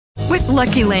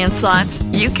Lucky Land Slots,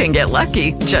 you can get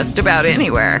lucky just about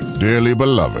anywhere. Dearly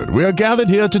beloved, we are gathered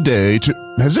here today to...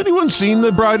 Has anyone seen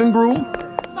the bride and groom?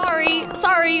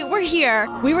 Sorry, we're here.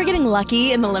 We were getting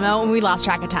lucky in the limo and we lost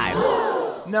track of time.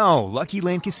 No, Lucky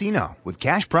Land Casino, with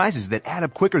cash prizes that add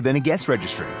up quicker than a guest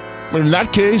registry. In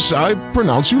that case, I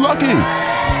pronounce you lucky.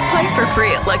 Play for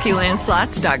free at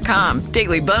LuckyLandSlots.com.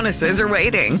 Daily bonuses are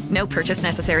waiting. No purchase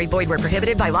necessary. Void where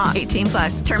prohibited by law. 18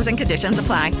 plus. Terms and conditions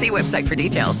apply. See website for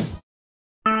details.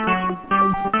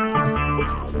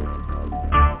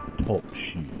 Talk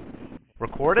show.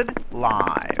 Recorded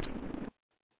live.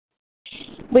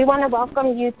 We want to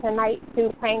welcome you tonight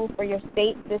to Praying for Your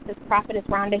State. This is Prophetess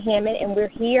Rhonda Hammond, and we're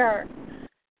here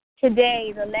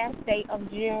today, the last day of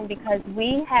June, because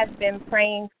we have been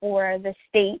praying for the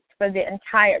state for the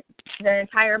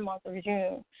entire month of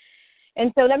June.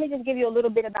 And so let me just give you a little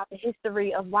bit about the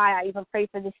history of why I even pray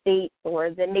for the states or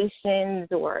the nations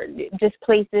or just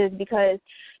places, because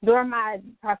during my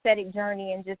prophetic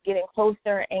journey and just getting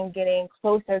closer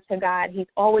to God, he's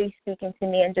always speaking to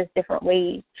me in just different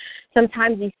ways.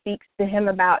 Sometimes he speaks to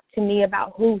me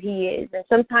about who he is, and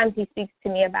sometimes he speaks to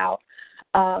me about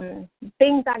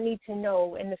things I need to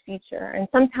know in the future. And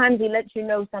sometimes he lets you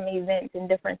know some events and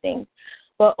different things.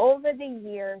 But over the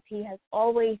years, he has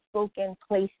always spoken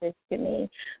places to me,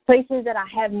 places that I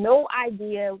have no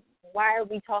idea. Why are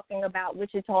we talking about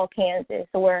Wichita, Kansas?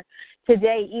 Or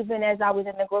today, even as I was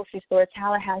in the grocery store,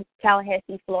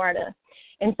 Tallahassee, Florida.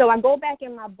 And so I go back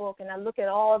in my book and I look at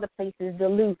all the places,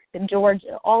 Duluth and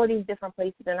Georgia, all of these different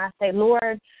places, and I say,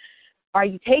 Lord, are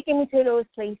you taking me to those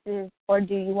places, or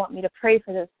do you want me to pray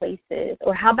for those places?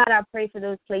 Or how about I pray for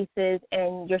those places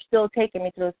and you're still taking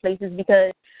me to those places,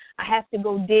 because I have to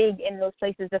go dig in those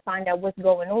places to find out what's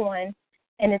going on,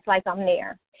 and it's like I'm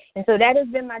there. And so that has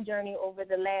been my journey over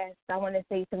the last, I want to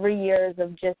say, 3 years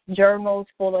of just journals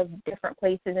full of different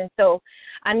places. And so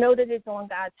I know that it's on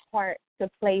God's heart to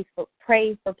pray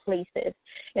for places.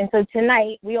 And so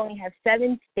tonight we only have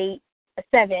 7 states,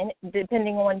 7,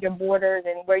 depending on your borders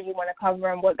and where you want to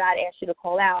cover and what God asks you to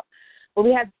call out. But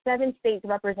we have 7 states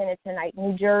represented tonight: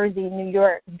 New Jersey, New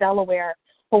York, Delaware,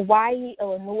 Hawaii,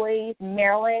 Illinois,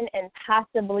 Maryland, and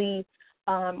possibly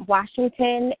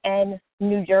Washington and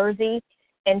New Jersey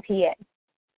and PA.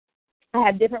 I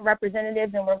have different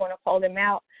representatives, and we're going to call them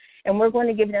out, and we're going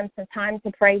to give them some time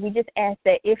to pray. We just ask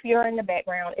that if you're in the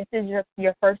background, if this is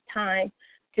your first time,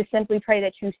 to simply pray,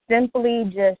 that you simply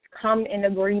just come in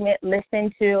agreement,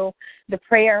 listen to the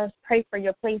prayers, pray for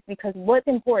your place, because what's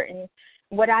important,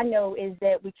 what I know, is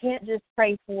that we can't just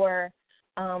pray for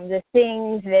the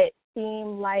things that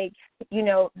seem like,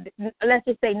 let's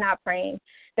just say not praying,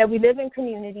 that we live in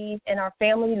communities and our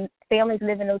families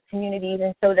live in those communities,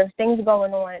 and so there's things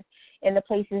going on in the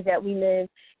places that we live,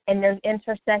 and there's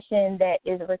intercession that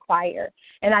is required.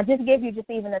 And I just gave you just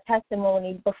even a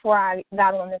testimony before I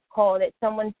got on this call that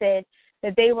someone said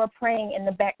that they were praying in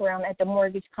the background at the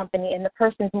mortgage company, and the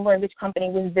person's mortgage company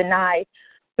was denied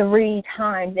 3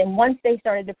 times. And once they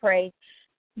started to pray,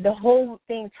 the whole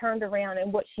thing turned around,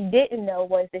 and what she didn't know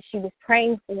was that she was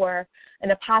praying for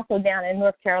an apostle down in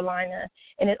North Carolina,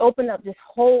 and it opened up this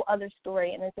whole other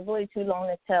story, and it's really too long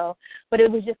to tell, but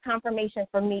it was just confirmation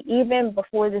for me, even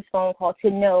before this phone call, to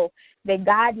know that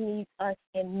God needs us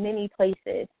in many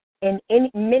places, in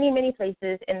many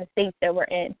places in the states that we're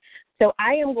in. So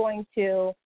I am going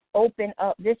to open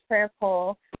up this prayer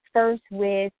call first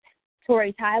with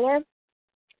Tori Tyler.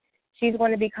 She's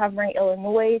going to be covering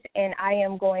Illinois, and I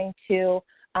am going to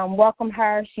welcome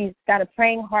her. She's got a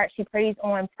praying heart. She prays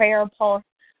on Prayer Pulse,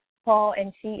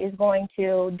 and she is going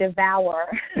to devour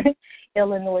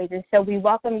Illinois. And so we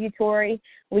welcome you, Tori.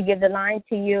 We give the line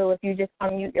to you if you just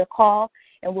unmute your call,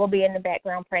 and we'll be in the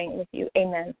background praying with you.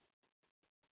 Amen.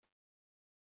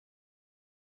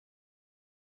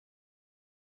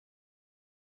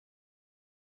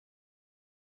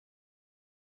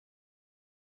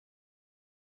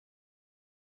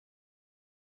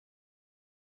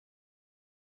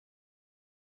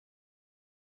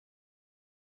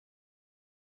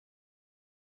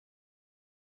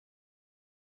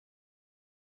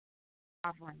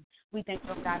 Sovereign. We thank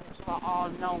you, God, that you are all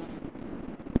knowing.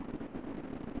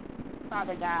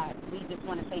 Father God, we just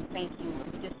want to say thank you.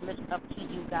 We just lift up to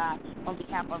you, God, on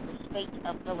behalf of the state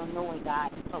of Illinois,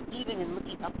 God. And so even in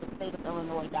looking up the state of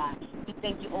Illinois, God, we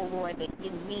thank you, oh Lord, that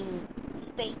it means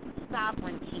state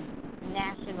sovereignty,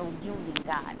 national union,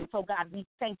 God. And so, God, we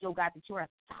thank you, oh God, that you're a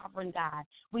sovereign God.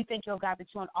 We thank you, oh God, that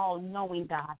you're an all-knowing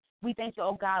God. We thank you,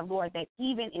 oh God, Lord, that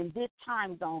even in this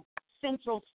time zone,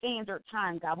 Central Standard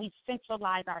Time, God, we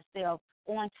centralize ourselves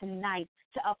on tonight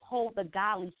to uphold the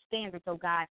godly standards, oh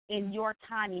God, in your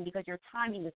timing, because your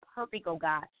timing is perfect, oh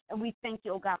God. And we thank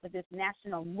you, oh God, for this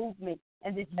national movement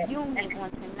and this union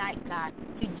on tonight, God,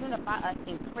 to unify us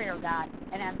in prayer, God.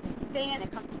 And as we stand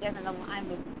and come together in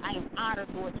alignment, I am honored,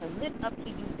 Lord, to lift up to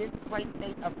you this great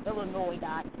state of Illinois,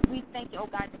 God. We thank you, oh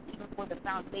God, just even for the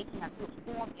foundation that you have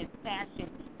formed and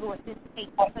fashioned, Lord, this state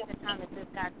for such a time as this,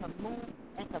 God, to move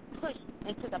and to push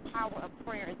into the power of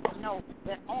prayer and to know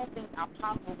that all things are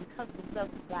possible because we love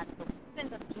you, God. So we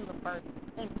send us to the first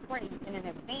in praise and in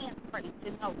advance praise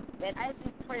to know that as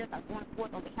these prayers are going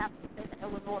forth on behalf of the state of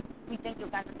Illinois, we thank you,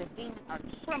 God, that the demons are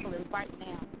trembling right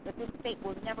now, that this state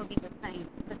will never be the same,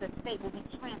 that the state will be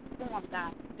transformed,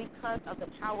 God, because of the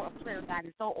power of prayer, God.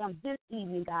 And so on this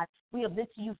evening, God, we have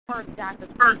lift to you first, God, the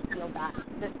safety, oh God,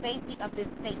 the safety of this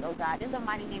state, oh God. In the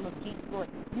mighty name of Jesus, Lord,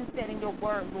 you said in your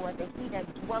word, Lord, that he that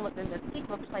dwelleth in the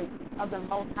secret place of the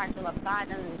Most High shall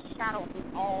abide under the shadow of the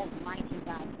Almighty,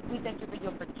 God. We thank you for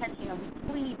your protection, and we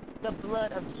plead the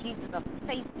blood of Jesus of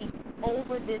safety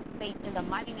over this state in the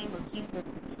mighty name of Jesus.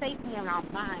 Safety in our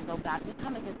minds, oh God. We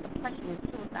come against depression and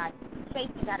suicide.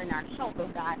 Safety, God, in our health,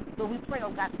 oh God. But we pray,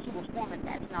 oh God, that you will form and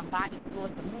fashion our bodies,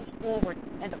 Lord, to move forward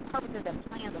and the purposes and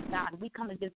plans of God. We come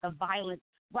against the violence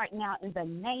right now in the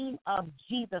name of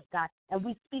Jesus, God. And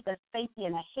we speak of safety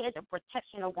and a hedge of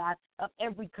protection, oh God, of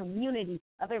every community,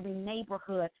 of every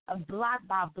neighborhood, of block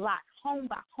by block, home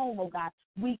by home, oh God.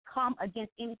 We come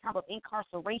against any type of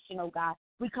incarceration, oh God.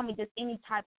 We come against any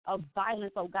type of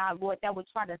violence, oh God, Lord, that would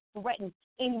try to threaten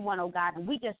anyone, oh God. And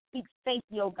we just speak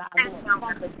safety, oh God, Lord,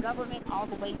 from the government all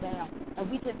the way down.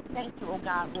 And we just thank you, oh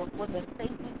God, Lord, for the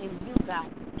safety in you, God.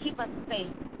 Keep us safe.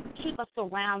 Keep us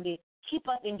surrounded. Keep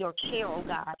us in your care, oh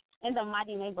God, in the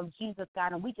mighty name of Jesus,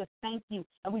 God. And we just thank you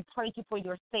and we praise you for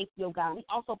your safety, oh God. We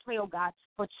also pray, oh God,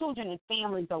 for children and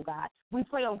families, oh God. We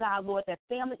pray, oh God, Lord, that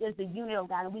family is the unit, oh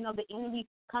God. And we know the enemy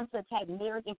comes to attack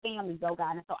marriage and families, oh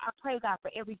God. And so I pray, God,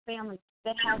 for every family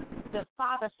that has the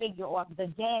father figure or the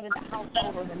dad in the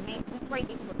household or the man. We pray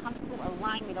that you will come into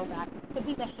alignment, oh God, to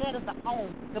be the head of the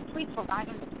home, the priest,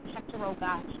 provider, and the protector, oh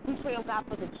God. We pray, oh God,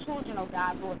 for the children, oh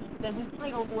God, Lord, that we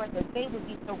pray, oh Lord, that they would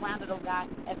be surrounded, oh God,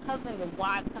 as husbands and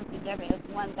wives come together as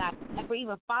one, God. And for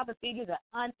even father figures, the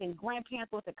aunts and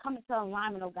grandparents, Lord, to come into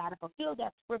alignment, oh God, and fulfill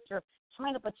that scripture.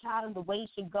 Train up a child in the way he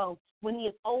should go. When he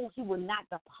is old, he will not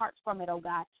depart from it, oh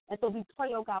God. And so we pray,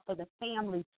 oh God, for the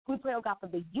families. We pray, oh God, for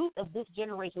the youth of this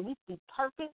generation. We speak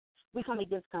purpose. We come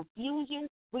against confusion.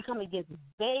 We come against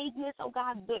vagueness, oh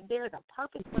God. There is a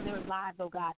purpose for their lives, oh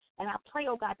God. And I pray,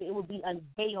 oh God, that it will be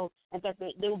unveiled and that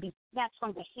they will be snatched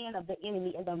from the hand of the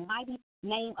enemy in the mighty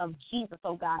name of Jesus,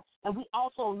 oh God. And we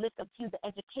also lift up to you the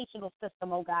educational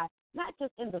system, oh God, not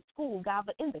just in the school, God,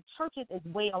 but in the churches as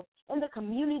well, in the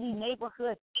community,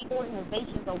 neighborhood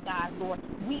organizations, oh God, Lord.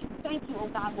 We thank you, oh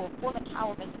God, Lord, for the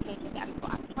power of education, God. And so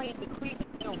I pray and decree that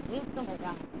there is wisdom, oh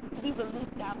God, to be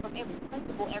released, God, from every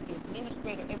principal, every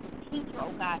administrator, every teacher,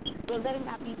 oh God. Lord, let it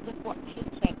not be just for a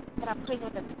paycheck, but I pray,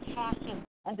 Lord, that the passion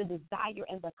and the desire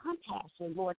and the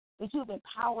compassion, Lord, that you have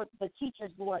empowered the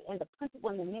teachers, Lord, and the principal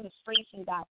and the administration,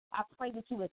 God. I pray that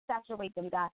you would saturate them,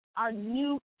 God. Our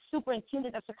new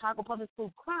superintendent of Chicago Public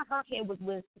Schools, crown her head with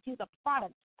wisdom. She's a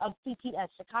product of CPS,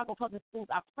 Chicago Public Schools.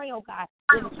 I pray, oh God,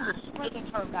 that you would strengthen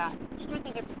her, God.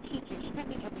 Strengthen every teacher,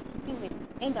 strengthen every student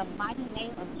in the mighty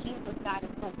name of Jesus, God,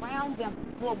 and surround them,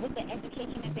 Lord, with the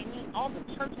education that they need. All the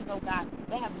churches, oh God,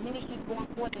 they have ministries going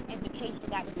forth in education,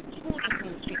 God, in the children's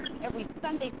ministry, every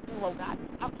Sunday school, oh God.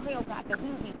 I pray, oh God, that we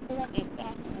will be formed and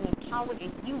fashioned and empowered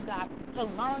in you, God, to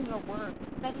learn your word, to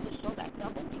study to show that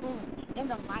double truth in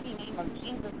the mighty name of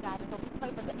Jesus, God. And so we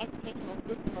pray for the educational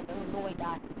system of Illinois,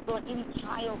 God. Lord, any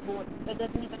child, Lord, that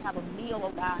doesn't even have a meal,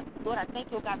 oh God. Lord, I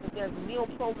thank you, oh God, that there's meal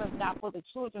programs, God, for the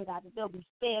children, God, that they'll be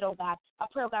fed, oh God. I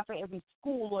pray, oh God, for every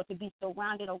school, Lord, to be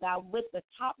surrounded, oh God, with the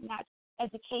top-notch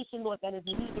education, Lord, that is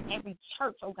needed in every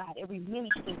church, oh God, every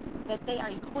ministry, that they are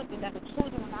equipped and that the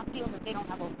children will not feel that they don't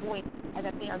have a voice and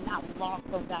that they are not lost,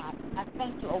 oh God. I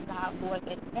thank you, oh God, Lord,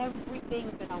 that everything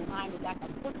is in alignment, God, the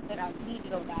books that are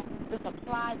needed, oh God, the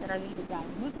supplies that are needed, God.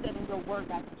 You said in your word,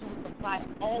 God, that you will supply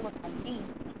all of our needs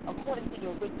according to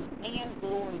your riches and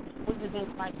glory, which is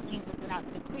in Christ Jesus. And I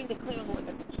decree and declare, Lord,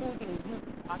 that the children and youth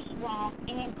are strong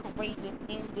and courageous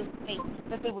in this state,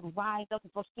 that they would rise up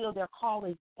and fulfill their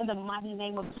calling in the mighty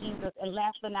name of Jesus. And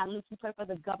last but not least, we pray for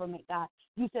the government, God.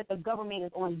 You said the government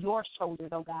is on your shoulders,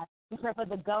 oh God. We pray for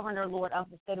the governor, Lord, of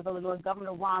the state of Illinois,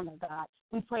 Governor Ronald, God.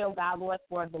 We pray, oh God, Lord,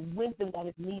 for the wisdom that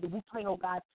is needed. We pray, oh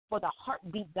God, for the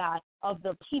heartbeat, God, of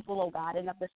the people, oh God, and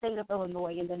of the state of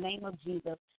Illinois. In the name of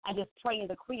Jesus, I just pray and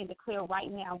decree and declare right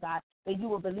now, God, that you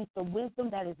will release the wisdom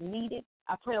that is needed.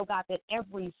 I pray, oh God, that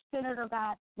every senator,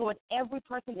 God, Lord, every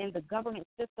person in the government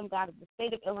system, God, of the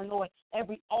state of Illinois,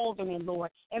 every alderman,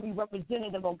 Lord, every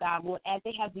representative, oh God, Lord, as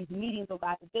they have these meetings, oh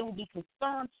God, that they will be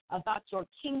concerned about your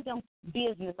kingdom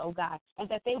business, oh God, and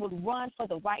that they would run for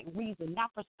the right reason,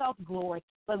 not for self-glory,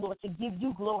 but, Lord, to give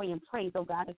you glory and praise, oh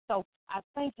God. And so I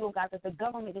thank you, oh God, that the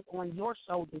government is on your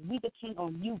shoulders. We depend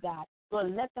on you, God.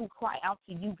 Lord, let them cry out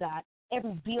to you, God.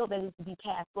 Every bill that is to be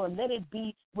passed, Lord, let it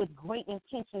be with great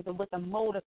intentions and with a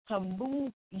motive to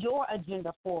move your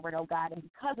agenda forward, oh God. And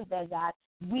because of that, God,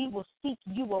 we will seek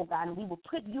you, oh God, and we will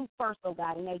put you first, oh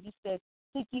God. And as you said,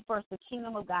 seek ye first the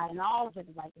kingdom of God and all of his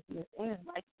righteousness, and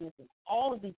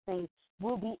all of these things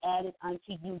will be added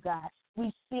unto you, God.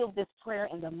 We seal this prayer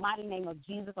in the mighty name of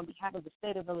Jesus on behalf of the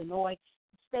state of Illinois,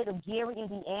 state of Gary,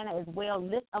 Indiana as well.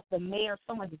 Lift up the mayor.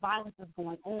 So much violence is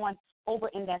going on over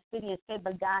in that city and state,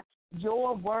 but God,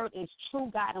 your word is true,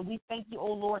 God, and we thank you,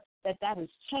 oh Lord, that is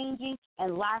changing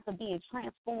and lives are being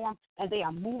transformed and they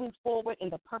are moving forward in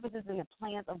the purposes and the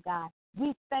plans of God.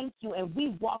 We thank you and we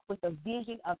walk with a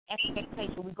vision of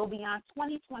expectation. We go beyond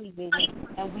 2020 vision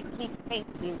and we keep faith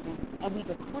vision and we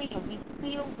decree and we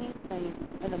seal these things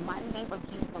in the mighty name of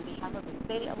Jesus on behalf of the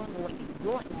state of Illinois in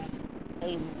your name.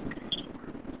 Amen.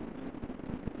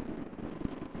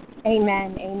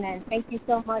 Amen. Amen. Thank you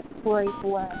so much, Corey,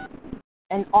 for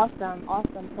an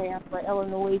awesome prayer for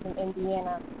Illinois and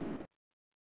Indiana.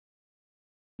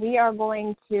 We are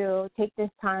going to take this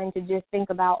time to just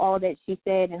think about all that she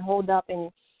said and hold up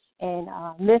and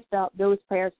lift up those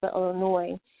prayers for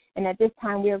Illinois. And at this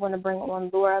time, we are going to bring on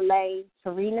Laura Leigh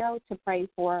Torino to pray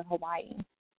for Hawaii.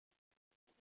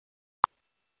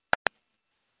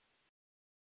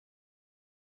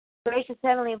 Gracious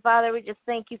Heavenly Father, we just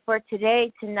thank you for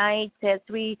today, tonight, as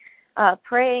we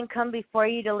pray and come before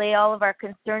you to lay all of our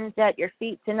concerns at your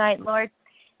feet tonight, Lord.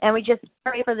 And we just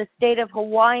pray for the state of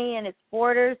Hawaii and its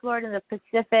borders, Lord, in the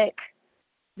Pacific,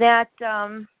 that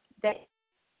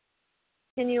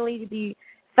continually to be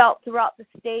felt throughout the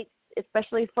states,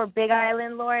 especially for Big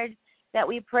Island, Lord, that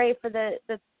we pray for the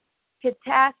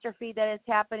catastrophe that is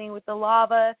happening with the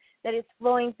lava that is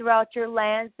flowing throughout your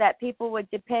lands, that people would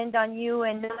depend on you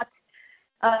and not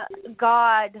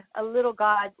God, a little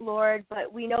God, Lord,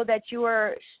 but we know that you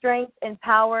are strength and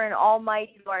power and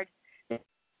almighty, Lord. The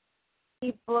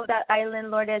people of that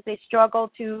island, Lord, as they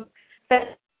struggle to fend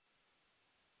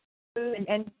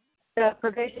and the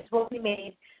provisions will be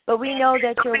made, but we know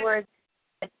that your word,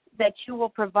 that you will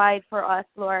provide for us,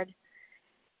 Lord.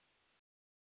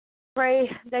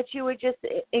 Pray that you would just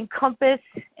encompass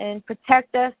and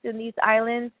protect us in these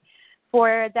islands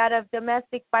for that of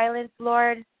domestic violence,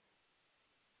 Lord,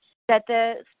 that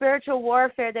the spiritual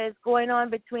warfare that is going on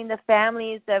between the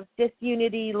families of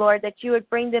disunity, Lord, that you would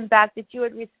bring them back, that you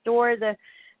would restore the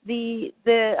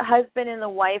husband and the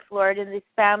wife, Lord, in these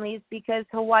families, because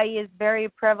Hawaii is very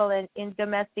prevalent in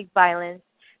domestic violence,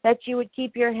 that you would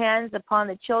keep your hands upon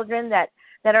the children that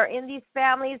are in these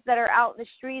families, that are out in the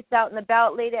streets, out and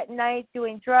about late at night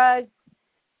doing drugs,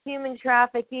 human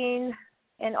trafficking,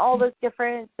 and all those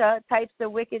different types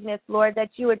of wickedness, Lord,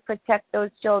 that you would protect those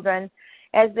children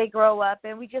as they grow up.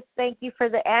 And we just thank you for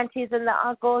the aunties and the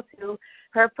uncles who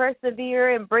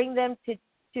persevere and bring them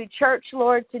to church,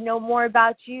 Lord, to know more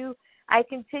about you. I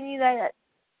continue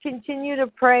to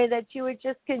pray that you would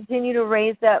just continue to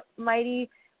raise up mighty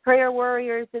prayer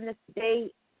warriors in the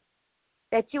state,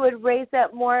 that you would raise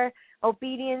up more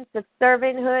obedience of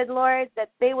servanthood, Lord,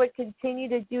 that they would continue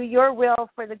to do your will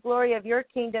for the glory of your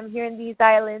kingdom here in these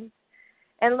islands.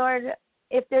 And, Lord,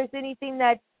 if there's anything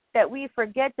that we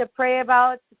forget to pray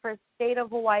about for the state of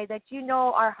Hawaii, that you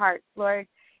know our hearts, Lord.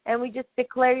 And we just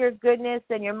declare your goodness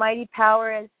and your mighty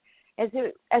power as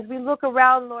we look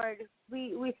around, Lord.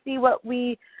 We see what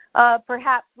we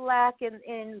perhaps lack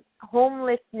in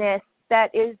homelessness that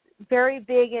is very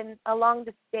big along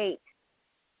the state.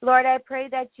 Lord, I pray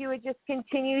that you would just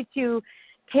continue to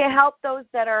help those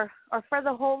that are for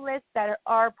the homeless, that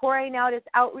are pouring out as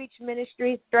outreach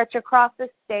ministries stretch across the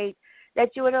state, that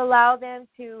you would allow them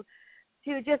to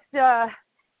just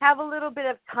have a little bit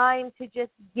of time to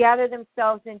just gather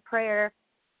themselves in prayer,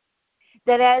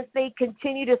 that as they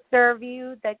continue to serve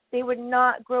you, that they would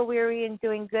not grow weary in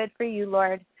doing good for you,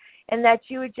 Lord, and that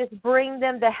you would just bring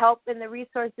them the help and the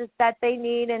resources that they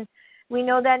need. And we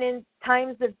know that in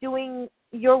times of doing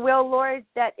your will, Lord,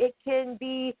 that it can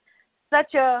be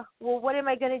such a, well, what am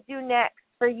I going to do next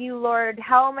for you, Lord?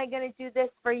 How am I going to do this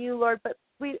for you, Lord? But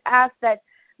we ask that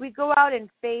we go out in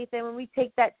faith, and when we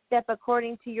take that step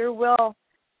according to your will,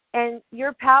 and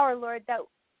your power, Lord,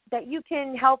 that you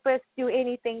can help us do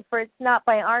anything, for it's not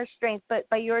by our strength, but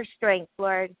by your strength,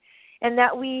 Lord. And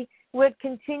that we would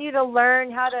continue to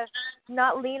learn how to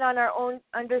not lean on our own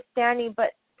understanding,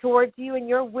 but towards you and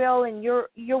your will and your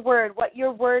word, what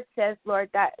your word says, Lord,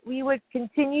 that we would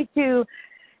continue to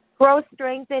grow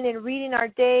strengthened in reading our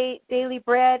daily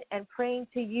bread and praying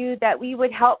to you, that we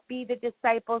would help be the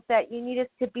disciples that you need us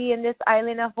to be in this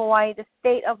island of Hawaii, the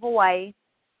state of Hawaii.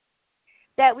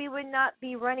 That we would not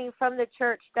be running from the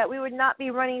church, that we would not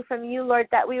be running from you, Lord,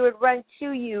 that we would run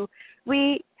to you.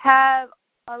 We have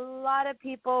a lot of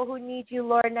people who need you,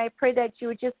 Lord, and I pray that you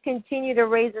would just continue to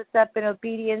raise us up in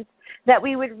obedience, that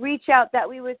we would reach out, that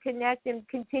we would connect and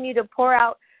continue to pour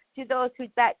out to those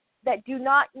that do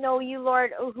not know you,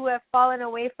 Lord, or who have fallen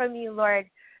away from you, Lord,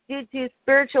 due to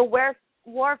spiritual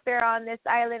warfare on this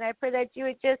island. I pray that you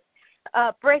would just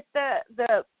break the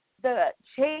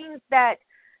chains that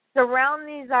surround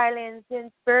these islands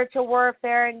in spiritual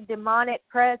warfare and demonic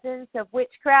presence of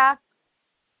witchcraft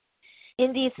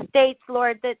in these states,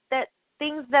 Lord, that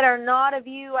things that are not of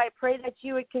you, I pray that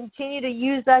you would continue to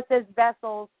use us as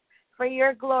vessels for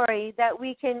your glory, that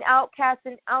we can outcast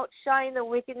and outshine the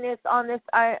wickedness on this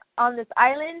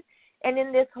island and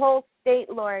in this whole state,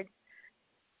 Lord.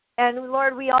 And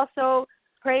Lord, we also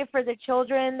pray for the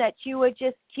children, that you would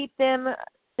just keep them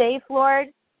safe, Lord,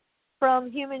 from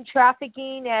human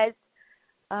trafficking as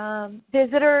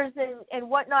visitors and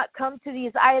whatnot come to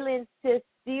these islands to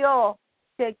steal,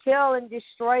 to kill and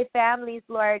destroy families,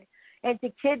 Lord, and to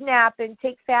kidnap and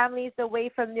take families away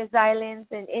from these islands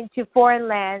and into foreign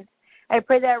lands. I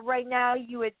pray that right now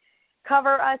you would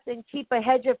cover us and keep a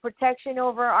hedge of protection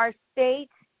over our state,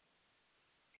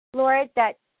 Lord,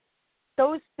 that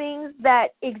those things that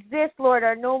exist, Lord,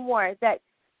 are no more, that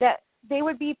they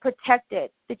would be protected,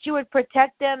 that you would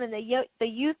protect them and the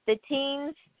youth, the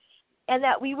teens, and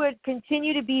that we would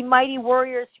continue to be mighty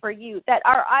warriors for you, that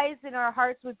our eyes and our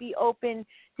hearts would be open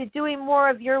to doing more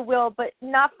of your will, but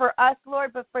not for us,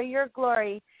 Lord, but for your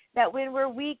glory, that when we're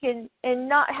weak and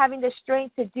not having the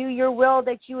strength to do your will,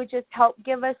 that you would just help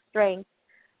give us strength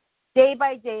day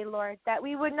by day, Lord, that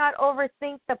we would not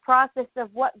overthink the process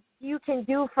of what you can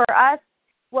do for us,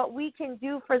 what we can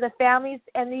do for the families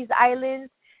and these islands,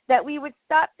 that we would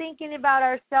stop thinking about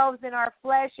ourselves and our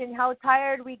flesh and how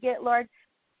tired we get, Lord,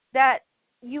 that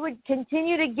you would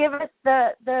continue to give us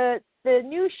the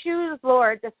new shoes,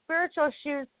 Lord, the spiritual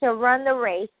shoes to run the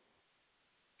race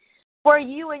for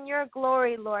you and your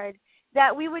glory, Lord,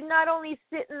 that we would not only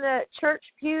sit in the church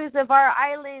pews of our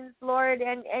islands, Lord,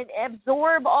 and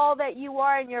absorb all that you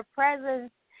are in your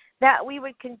presence, that we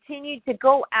would continue to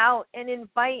go out and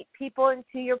invite people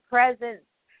into your presence,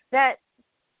 that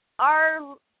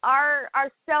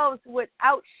ourselves would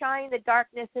outshine the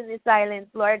darkness in this island,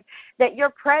 Lord, that your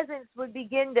presence would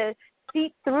begin to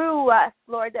seep through us,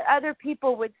 Lord, that other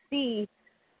people would see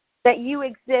that you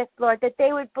exist, Lord, that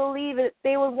they would believe it,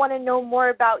 they would want to know more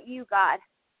about you, God.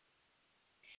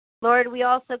 Lord, we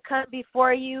also come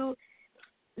before you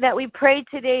that we pray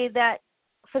today that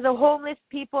for the homeless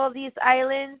people of these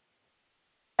islands,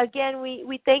 again,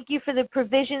 we thank you for the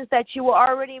provisions that you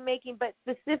are already making, but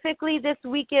specifically this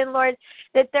weekend, Lord,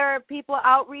 that there are people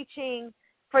outreaching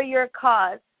for your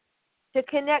cause, to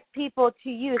connect people to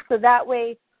you so that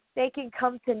way they can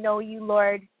come to know you,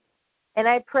 Lord. And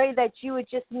I pray that you would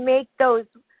just make those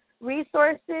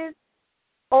resources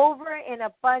over in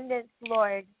abundance,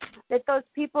 Lord, that those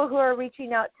people who are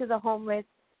reaching out to the homeless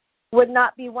would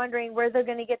not be wondering where they're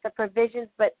going to get the provisions,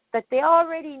 but that they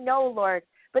already know, Lord,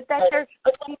 but that they're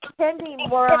depending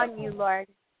more on you, Lord.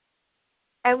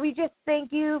 And we just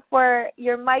thank you for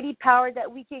your mighty power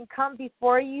that we can come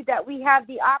before you, that we have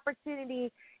the opportunity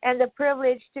and the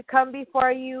privilege to come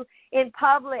before you in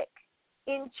public,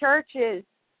 in churches,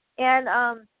 and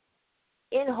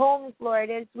in homes, Lord,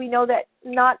 as we know that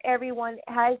not everyone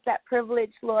has that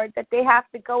privilege, Lord, that they have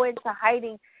to go into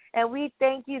hiding. And we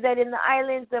thank you that in the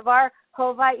islands of our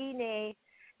Hawaii,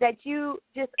 that you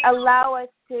just allow us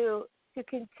to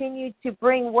continue to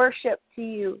bring worship to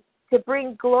you, to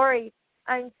bring glory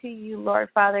unto you, Lord,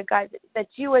 Father God, that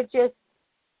you would just,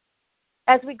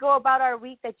 as we go about our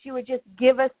week, that you would just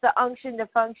give us the unction to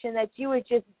function, that you would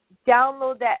just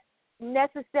download that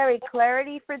necessary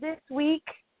clarity for this week,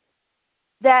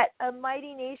 that a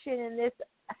mighty nation in this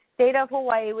state of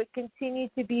Hawaii would continue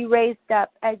to be raised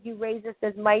up as you raise us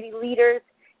as mighty leaders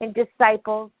and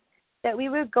disciples, that we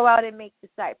would go out and make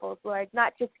disciples, Lord,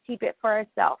 not just keep it for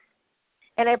ourselves.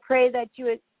 And I pray that you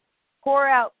would pour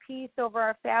out peace over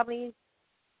our families,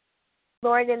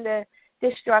 Lord, in the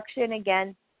destruction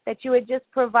again. that you would just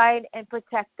provide and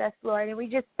protect us, Lord. And we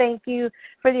just thank you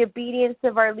for the obedience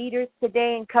of our leaders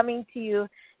today and coming to you.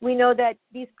 We know that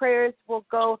these prayers will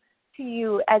go to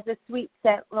you as a sweet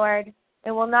scent, Lord,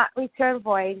 and will not return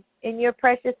void. In your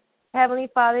precious Heavenly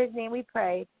Father's name we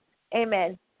pray.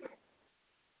 Amen.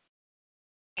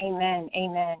 Amen.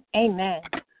 Amen. Amen.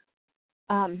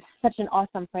 Such an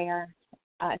awesome prayer.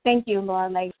 Thank you,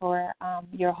 Lorelei, for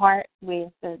your heart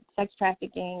with the sex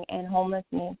trafficking and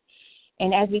homelessness.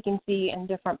 And as we can see in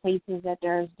different places, that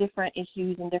there's different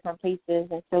issues in different places,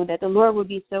 and so that the Lord would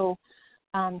be so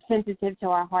sensitive to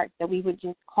our hearts that we would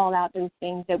just call out those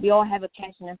things, that we all have a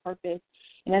passion and purpose.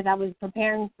 And as I was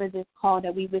preparing for this call,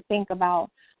 that we would think about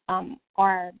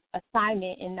our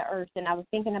assignment in the earth. And I was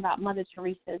thinking about Mother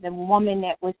Teresa, the woman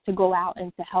that was to go out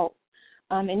and to help.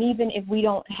 And even if we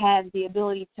don't have the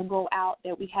ability to go out,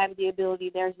 that we have the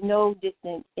ability, there's no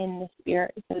distance in the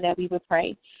spirit, so that we would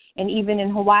pray. And even in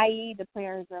Hawaii, the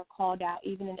prayers are called out.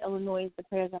 Even in Illinois, the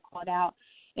prayers are called out.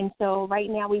 And so right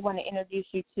now we want to introduce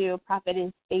you to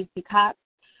Prophetess Stacey Cox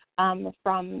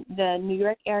from the New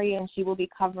York area, and she will be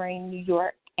covering New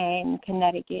York and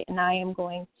Connecticut. And I am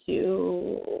going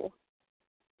to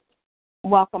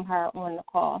welcome her on the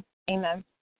call. Amen.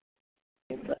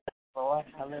 Lord,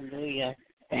 hallelujah.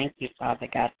 Thank you, Father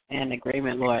God. In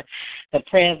agreement, Lord. The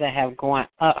prayers that have gone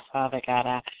up, Father God,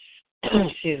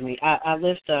 I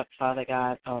lift up, Father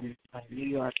God, New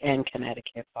York and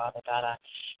Connecticut, Father God. I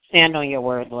stand on your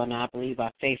word, Lord, and I believe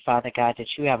by faith, Father God, that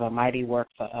you have a mighty work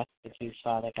for us to do,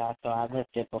 Father God. So I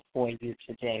lift it before you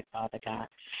today, Father God.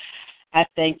 I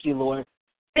thank you, Lord.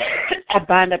 I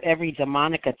bind up every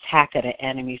demonic attack of the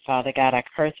enemy, Father God. I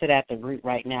curse it at the root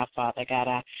right now, Father God.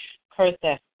 I curse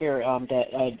that spirit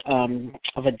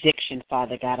of addiction,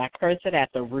 Father God. I curse it at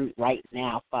the root right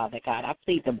now, Father God. I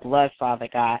plead the blood, Father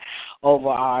God, over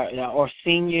our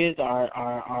seniors,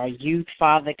 our youth,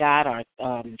 Father God, our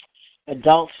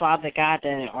adults, Father God,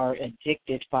 that are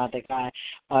addicted, Father God,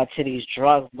 to these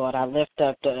drugs, Lord. I lift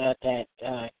up that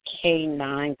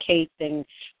K9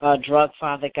 drug,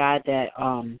 Father God, that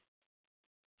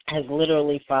has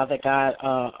literally, Father God,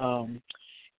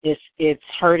 it's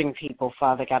hurting people,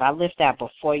 Father God. I lift that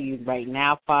before you right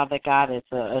now, Father God. It's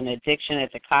an addiction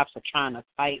that the cops are trying to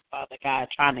fight, Father God,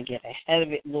 trying to get ahead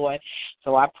of it, Lord.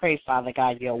 So I pray, Father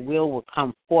God, your will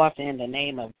come forth in the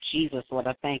name of Jesus, Lord.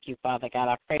 I thank you, Father God.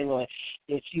 I pray, Lord,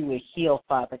 that you would heal,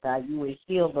 Father God. You would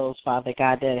heal those, Father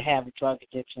God, that have drug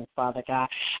addictions, Father God.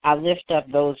 I lift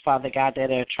up those, Father God,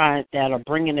 that are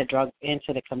bringing the drug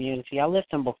into the community. I lift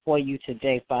them before you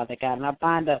today, Father God, and I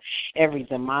bind up every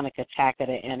demonic attack of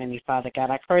the enemy, Father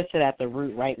God. I curse it at the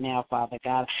root right now, Father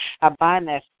God. I bind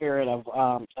that spirit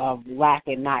of lack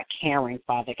and not caring,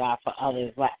 Father God, for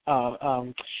others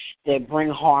that bring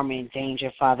harm and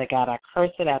danger, Father God. I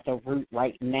curse it at the root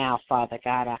right now, Father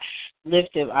God. I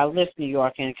lift New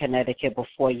York and Connecticut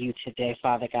before you today,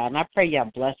 Father God, and I pray your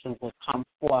blessings will come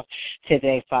forth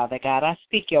today, Father God. I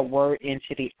speak your word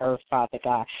into the earth, Father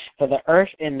God. For the earth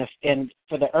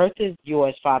for the earth is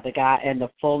yours, Father God, and the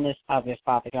fullness of it,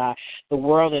 Father God. The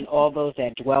world and all those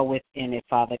that dwell within it,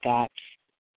 Father God.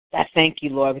 I thank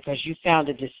you, Lord, because you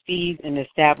founded the seas and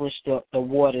established the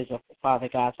waters, Father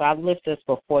God. So I lift this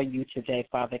before you today,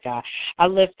 Father God.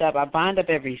 I bind up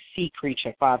every sea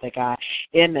creature, Father God,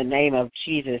 in the name of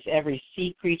Jesus. Every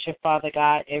sea creature, Father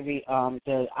God, every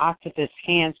the octopus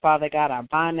hands, Father God, I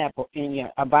bind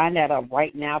that up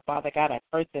right now, Father God. I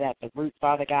curse it at the root,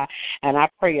 Father God, and I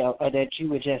pray that you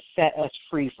would just set us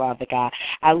free, Father God.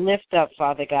 I lift up,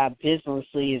 Father God, business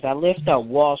leaders. I lift up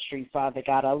Wall Street, Father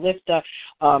God. I lift up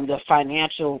the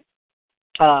financial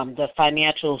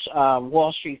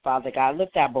Wall Street, Father God. I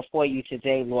lift that before you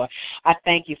today, Lord. I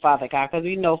thank you, Father God, because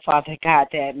we know, Father God,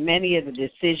 that many of the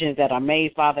decisions that are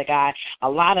made, Father God, a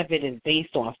lot of it is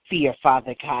based on fear,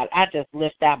 Father God. I just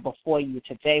lift that before you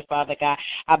today, Father God.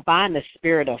 I bind the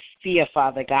spirit of fear,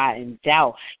 Father God, and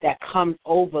doubt that comes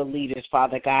over leaders,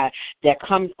 Father God, that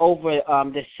comes over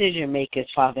decision makers,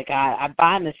 Father God. I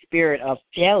bind the spirit of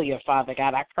failure, Father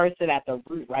God. I curse it at the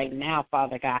root right now,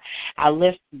 Father God. I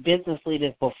lift business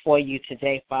leaders before you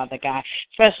today, Father God,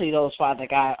 especially those, Father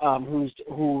God,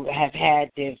 who have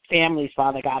had their families,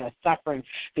 Father God, are suffering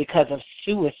because of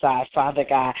suicide, Father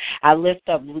God. I lift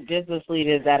up business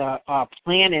leaders that are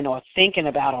planning or thinking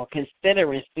about or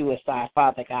considering suicide,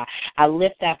 Father God. I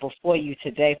lift that before you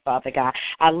today, Father God.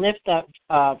 I lift up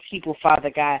people,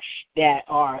 Father God, that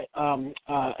are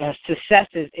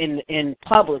successes in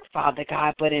public, Father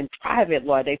God, but in private,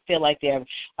 Lord, they feel like they're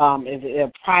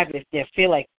private. They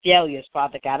feel like failures,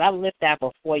 Father God. I lift that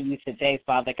before you today,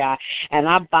 Father God. And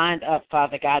I bind up,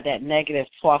 Father God, that negative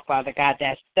talk, Father God,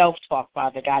 that self-talk,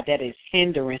 Father God, that is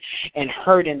hindering and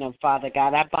hurting them, Father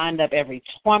God. I bind up every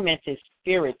tormented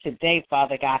spirit today,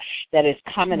 Father God, that is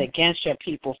coming against your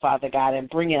people, Father God, and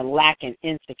bringing lack and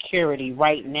insecurity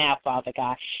right now, Father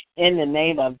God, in the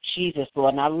name of Jesus,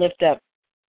 Lord. And I lift up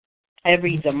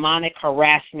every demonic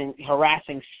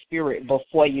harassing spirit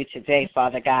before you today,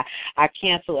 Father God. I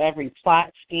cancel every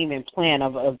plot, scheme, and plan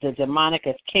of the demonic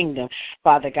kingdom,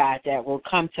 Father God, that will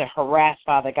come to harass,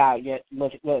 Father God,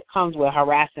 what comes with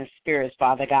harassing spirits,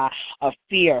 Father God, of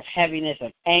fear, of heaviness,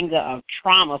 of anger, of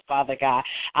trauma, Father God.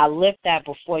 I lift that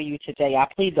before you today. I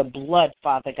plead the blood,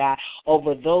 Father God,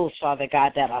 over those, Father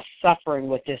God, that are suffering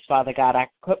with this, Father God. I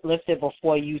lift it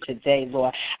before you today,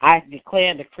 Lord. I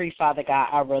declare and decree, Father God,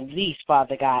 I release,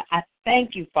 Father God. I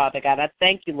thank you, Father God. I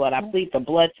thank you, Lord. I plead the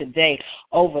blood today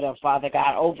over them, Father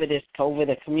God, over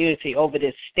the community, over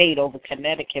this state, over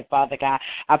Connecticut, Father God.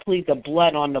 I plead the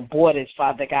blood on the borders,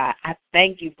 Father God. I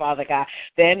thank you, Father God,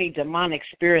 for any demonic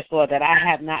spirits, Lord, that I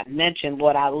have not mentioned,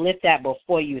 Lord. I lift that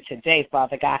before you today,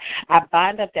 Father God. I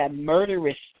bind up that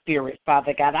murderous spirit,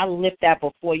 Father God. I lift that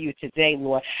before you today,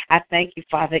 Lord. I thank you,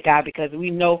 Father God, because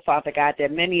we know, Father God,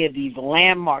 that many of these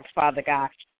landmarks, Father God,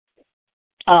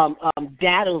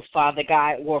 battles, Father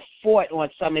God, were fought on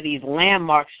some of these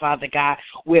landmarks, Father God,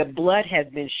 where blood has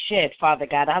been shed, Father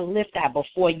God. I lift that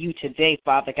before you today,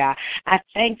 Father God. I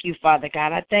thank you, Father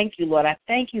God. I thank you, Lord. I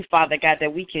thank you, Father God,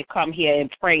 that we can come here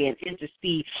and pray and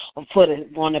intercede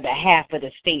on the behalf of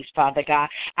the states, Father God.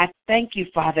 I thank you,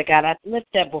 Father God. I lift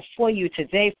that before you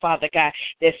today, Father God.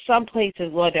 There's some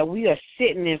places, Lord, that we are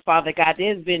sitting in, Father God.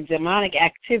 There's been demonic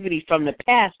activity from the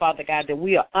past, Father God, that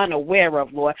we are unaware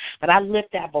of, Lord. But I lift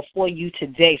that before you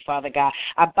today, Father God.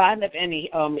 I bind up any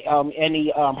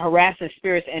harassing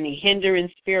spirits, any hindering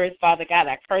spirits, Father God.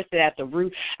 I curse it at the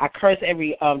root. I curse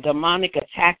every demonic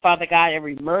attack, Father God,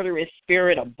 every murderous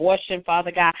spirit, abortion,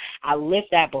 Father God. I lift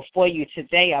that before you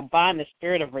today. I bind the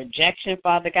spirit of rejection,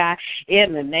 Father God,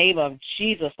 in the name of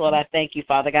Jesus, Lord. I thank you,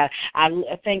 Father God. I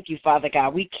thank you, Father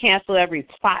God. We cancel every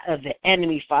plot of the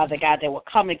enemy, Father God, that will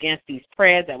come against these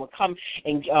prayers, that will come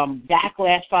in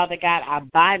backlash, Father God. I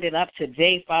bind it up today,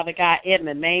 Father God, in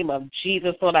the name of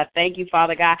Jesus, Lord. I thank you,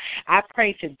 Father God. I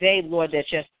pray today, Lord,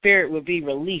 that your spirit would be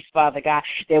released, Father God,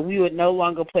 that we would no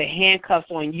longer put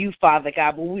handcuffs on you, Father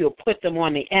God, but we will put them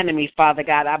on the enemy, Father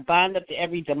God. I bind up to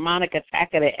every demonic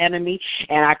attack of the enemy,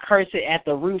 and I curse it at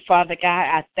the root, Father God.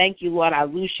 I thank you, Lord. I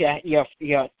loose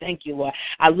your thank you, Lord.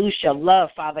 I loose your love,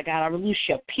 Father God. I loose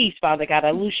your peace, Father God.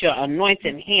 I loose your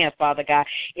anointing hand, Father God,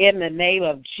 in the name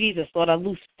of Jesus, Lord. I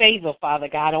loose favor, Father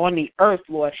God, on the earth,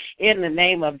 Lord, in the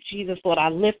name of Jesus, Lord. I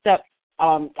lift up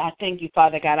I thank you,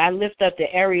 Father God. I lift up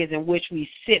the areas in which we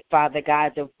sit, Father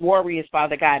God, the warriors,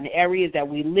 Father God, and the areas that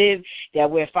we live, that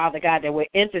we're, Father God, that we're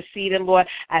interceding, Lord.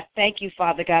 I thank you,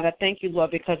 Father God. I thank you,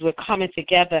 Lord, because we're coming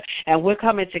together, and we're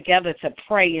coming together to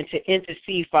pray and to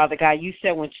intercede, Father God. You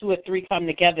said when 2 or 3 come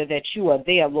together that you are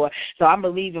there, Lord. So I'm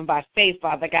believing by faith,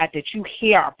 Father God, that you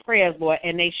hear our prayers, Lord,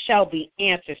 and they shall be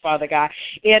answered, Father God.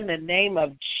 In the name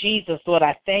of Jesus, Lord,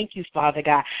 I thank you, Father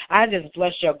God. I just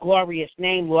bless your glorious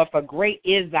name, Lord, for great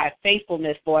is thy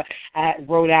faithfulness, Lord.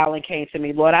 Rhode Island came to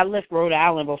me, Lord. I lift Rhode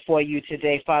Island before you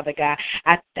today, Father God.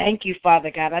 I thank you,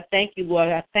 Father God. I thank you, Lord.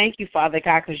 I thank you, Father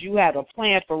God, because you had a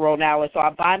plan for Rhode Island. So I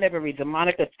bind up every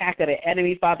demonic attack of the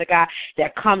enemy, Father God,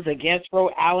 that comes against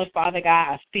Rhode Island, Father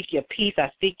God. I speak your peace. I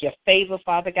speak your favor,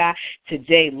 Father God,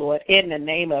 today, Lord. In the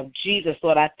name of Jesus,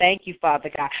 Lord, I thank you, Father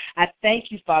God. I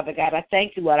thank you, Father God. I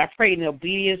thank you, Lord. I pray in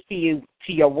obedience to you,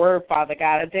 to your word, Father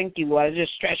God. I thank you, Lord. I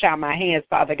just stretch out my hands,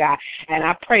 Father God, and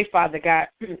I pray, Father God,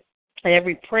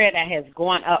 every prayer that has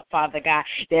gone up, Father God,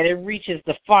 that it reaches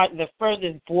the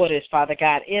furthest borders, Father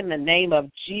God. In the name of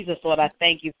Jesus, Lord, I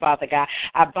thank you, Father God.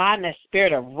 I bind the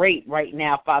spirit of rape right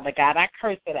now, Father God. I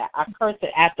curse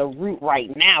it at the root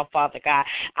right now, Father God.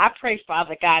 I pray,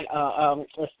 Father God,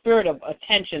 a spirit of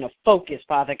attention, of focus,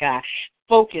 Father God.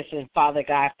 Focusing, Father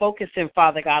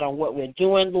God, on what we're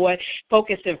doing, Lord.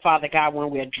 Focusing, Father God, when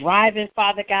we're driving,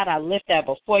 Father God. I lift that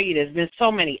before you. There's been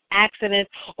so many accidents,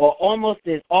 or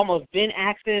there's almost been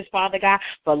accidents, Father God,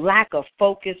 for lack of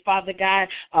focus, Father God,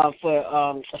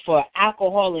 for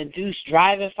alcohol-induced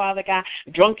driving, Father God,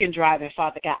 drunken driving,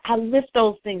 Father God. I lift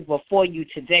those things before you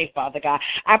today, Father God.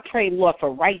 I pray, Lord,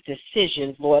 for right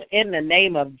decisions, Lord, in the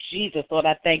name of Jesus, Lord.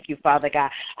 I thank you, Father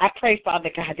God. I pray,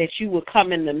 Father God, that you will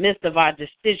come in the midst of our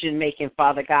decision-making,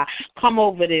 Father God. Come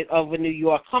over New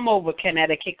York. Come over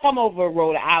Connecticut. Come over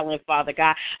Rhode Island, Father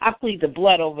God. I plead the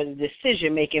blood over the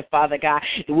decision-making, Father God,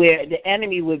 where the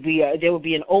enemy would be, there would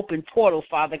be an open portal,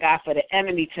 Father God, for the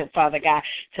enemy to, Father God,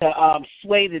 to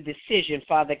sway the decision,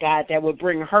 Father God, that would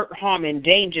bring hurt, harm, and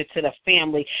danger to the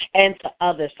family and to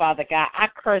others, Father God. I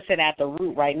curse it at the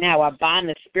root right now. I bind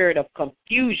the spirit of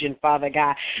confusion, Father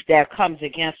God, that comes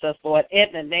against us, Lord. In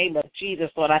the name of Jesus,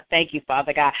 Lord, I thank you,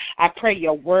 Father God. I pray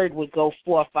your word would go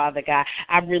forth, Father God.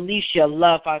 I release your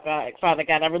love, Father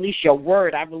God. I release your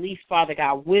word. I release, Father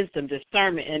God, wisdom,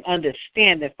 discernment, and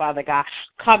understanding, Father God,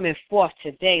 coming forth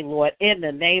today, Lord. In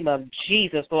the name of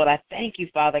Jesus, Lord, I thank you,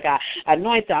 Father God.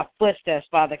 Anoint our footsteps,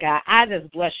 Father God. I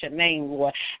just bless your name,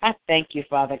 Lord. I thank you,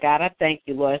 Father God. I thank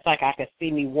you, Lord. It's like I can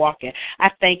see me walking. I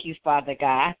thank you, Father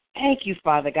God. Thank you,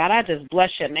 Father God. I just bless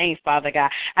your name, Father God.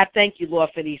 I thank you, Lord,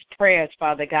 for these prayers,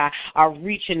 Father God, are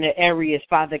reaching the areas,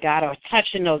 Father God, are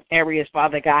touching those areas,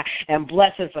 Father God, and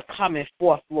blessings are coming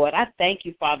forth, Lord. I thank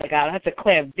you, Father God. I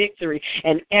declare victory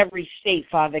in every state,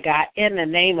 Father God. In the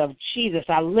name of Jesus,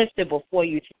 I lift it before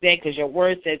you today because your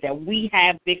word says that we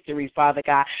have victory, Father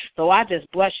God. So I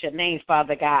just bless your name,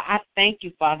 Father God. I thank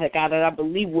you, Father God, that I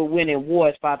believe we're winning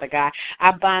wars, Father God.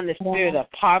 I bind the spirit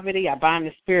of poverty. I bind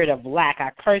the spirit of lack.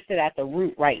 I curse it at the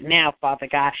root right now, Father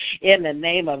God, in the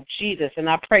name of Jesus. And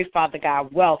I pray, Father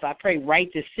God, wealth. I pray right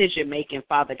decision-making,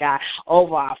 Father God,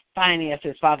 over our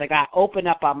finances, Father God. Open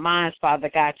up our minds,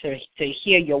 Father God, to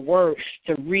hear your word,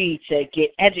 to read, to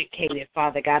get educated,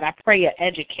 Father God. I pray an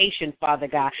education, Father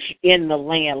God, in the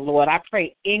land, Lord. I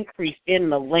pray increase in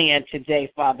the land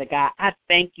today, Father God. I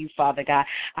thank you, Father God.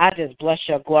 I just bless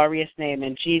your glorious name.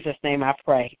 In Jesus' name I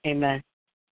pray. Amen.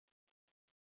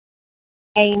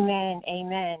 Amen.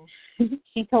 Amen.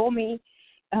 She told me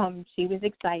she was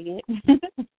excited.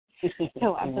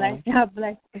 So I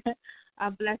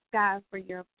bless God for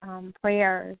your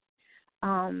prayers.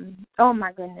 Oh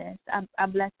my goodness. I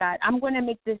bless God. I'm going to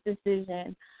make this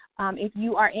decision. If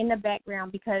you are in the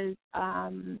background, because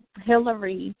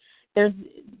Hillary, there's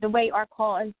the way our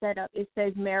call is set up, it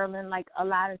says Maryland like a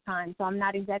lot of times. So I'm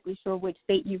not exactly sure which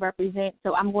state you represent.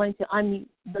 So I'm going to unmute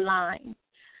the line.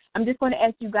 I'm just going to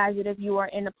ask you guys that if you are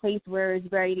in a place where it's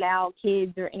very loud,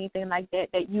 kids or anything like that,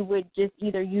 that you would just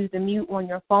either use the mute on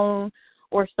your phone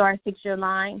or *6 your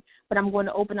line. But I'm going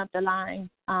to open up the line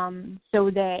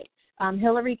so that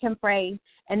Hillary can pray.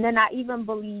 And then I even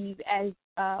believe as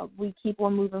we keep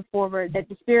on moving forward that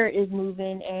the Spirit is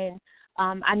moving. And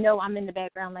I know I'm in the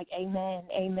background like amen,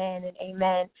 amen, and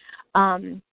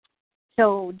amen.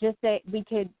 So just that we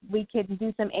could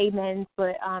do some amens,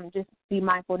 but just be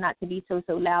mindful not to be so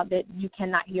loud that you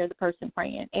cannot hear the person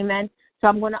praying. Amen. So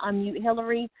I'm going to unmute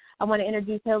Hillary. I want to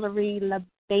introduce Hillary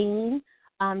LaBain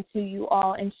to you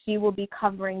all, and she will be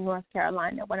covering North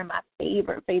Carolina, one of my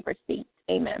favorite states.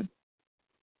 Amen.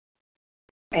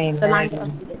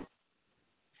 Amen.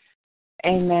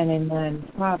 Amen, amen.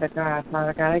 Father God,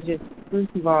 I just,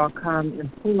 first of all, come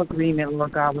in full agreement,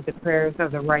 Lord God, with the prayers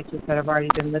of the righteous that have already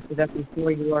been lifted up before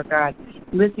you, Lord God.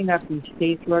 Lifting up these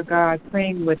states, Lord God,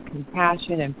 praying with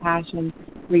compassion and passion,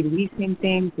 releasing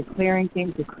things, declaring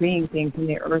things, decreeing things in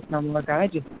the earth realm, Lord God. I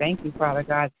just thank you, Father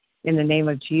God, in the name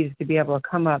of Jesus, to be able to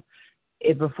come up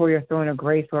before your throne of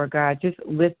grace, Lord God, just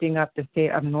lifting up the state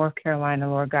of North Carolina,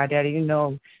 Lord God. Daddy, you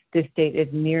know this state is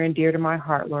near and dear to my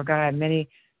heart, Lord God. I have many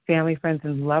family, friends,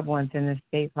 and loved ones in this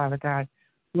state, Father God.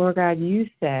 Lord God, you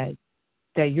said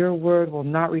that your word will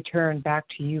not return back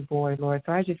to you void, Lord.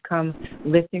 So I just come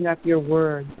lifting up your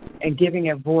word and giving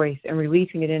it voice and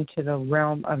releasing it into the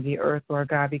realm of the earth, Lord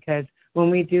God, because when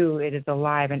we do, it is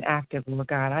alive and active, Lord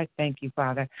God. I thank you,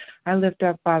 Father. I lift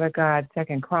up, Father God,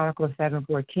 2 Chronicles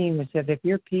 7:14, which says, if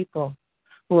your people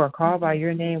who are called by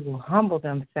your name will humble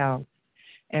themselves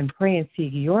and pray and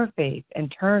seek your face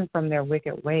and turn from their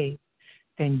wicked ways,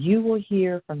 then you will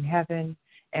hear from heaven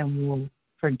and will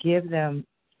forgive them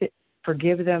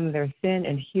their sin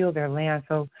and heal their land.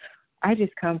 So I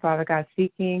just come, Father God,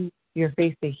 seeking your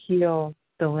face to heal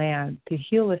the land, to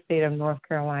heal the state of North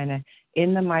Carolina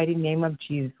in the mighty name of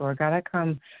Jesus. Lord God, I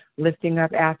come lifting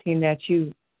up, asking that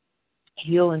you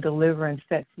heal and deliver and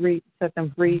set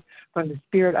them free from the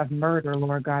spirit of murder,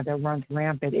 Lord God, that runs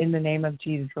rampant in the name of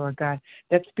Jesus, Lord God.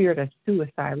 That spirit of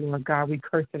suicide, Lord God, we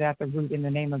curse it at the root in the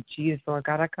name of Jesus, Lord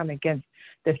God. I come against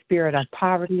the spirit of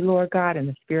poverty, Lord God, and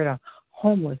the spirit of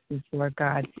homelessness, Lord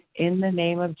God, in the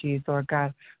name of Jesus, Lord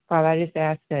God. Father, I just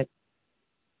ask that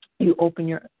you open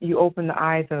the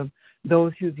eyes of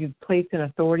those who you've placed in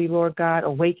authority, Lord God.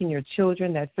 Awaken your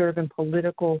children that serve in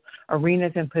political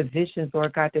arenas and positions,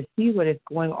 Lord God, to see what is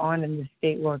going on in the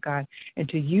state, Lord God, and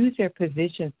to use their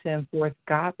positions to enforce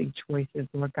godly choices,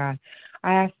 Lord God.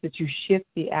 I ask that you shift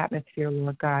the atmosphere,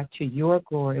 Lord God, to your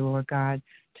glory, Lord God,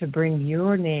 to bring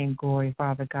your name glory,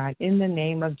 Father God, in the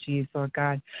name of Jesus, Lord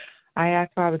God. I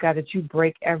ask, Father God, that you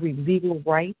break every legal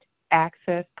right,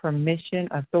 access, permission,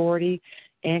 authority,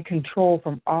 and control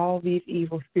from all these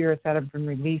evil spirits that have been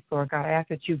released, Lord God. I ask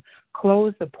that you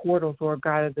close the portals, Lord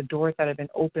God, of the doors that have been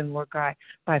opened, Lord God,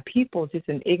 by people just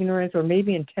in ignorance or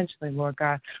maybe intentionally, Lord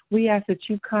God. We ask that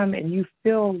you come and you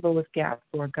fill those gaps,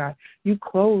 Lord God. You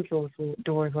close those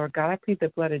doors, Lord God. I plead the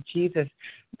blood of Jesus,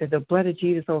 that the blood of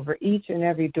Jesus over each and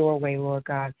every doorway, Lord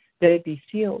God, that it be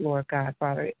sealed, Lord God,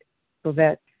 Father, so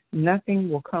that nothing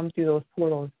will come through those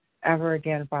portals ever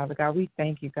again, Father God. We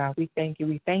thank you, God. We thank you.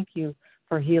 We thank you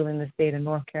for healing the state of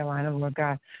North Carolina, Lord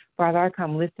God. Father, I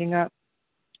come lifting up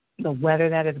the weather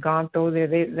that has gone through there.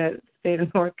 The state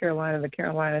of North Carolina, the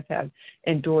Carolinas have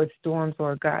endured storms,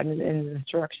 Lord God, and the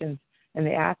destructions and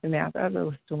the aftermath of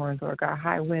those storms, Lord God.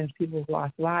 High winds, people have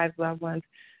lost lives, loved ones,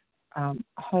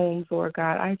 homes, Lord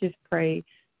God. I just pray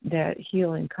that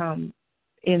healing comes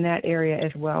in that area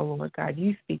as well, Lord God.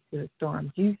 You speak to the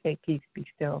storms. You say, peace, be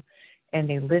still, and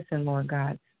they listen, Lord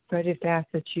God. So I just ask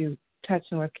that you touch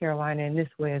North Carolina in this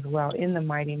way as well, in the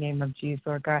mighty name of Jesus,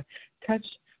 Lord God. Touch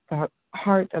the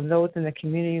hearts of those in the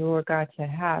community, Lord God, to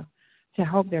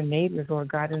help their neighbors, Lord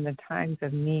God, in the times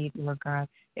of need, Lord God.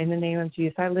 In the name of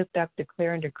Jesus, I lift up,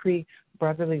 declare, and decree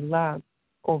brotherly love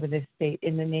over this state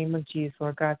in the name of Jesus,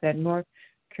 Lord God, that North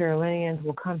Carolinians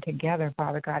will come together,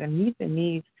 Father God, and meet the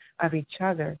needs of each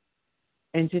other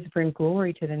and just bring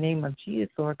glory to the name of Jesus,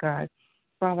 Lord God.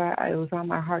 Father, it was on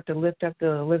my heart to lift up the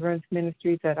deliverance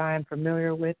ministries that I am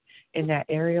familiar with in that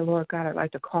area, Lord God. I'd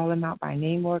like to call them out by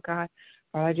name, Lord God.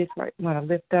 Father, I just want to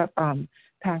lift up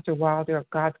Pastor Wilder of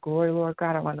God's Glory, Lord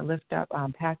God. I want to lift up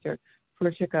Pastor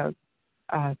Furchick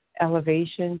of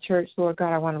Elevation Church, Lord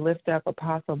God. I want to lift up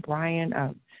Apostle Brian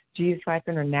of Jesus Life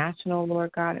International,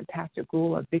 Lord God, and Pastor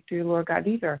Gould of Victory, Lord God.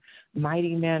 These are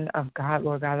mighty men of God,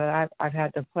 Lord God, that I've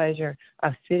had the pleasure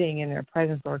of sitting in their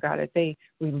presence, Lord God, as they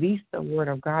release the word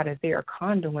of God, as they are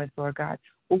conduits, Lord God,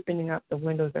 opening up the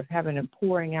windows of heaven and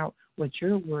pouring out what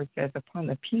your word says upon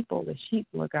the people, the sheep,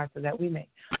 Lord God, so that we may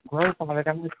grow, Father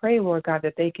God. We pray, Lord God,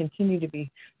 that they continue to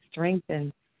be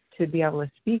strengthened to be able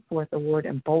to speak forth the word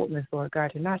in boldness, Lord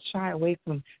God, to not shy away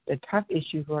from the tough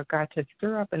issues, Lord God, to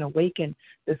stir up and awaken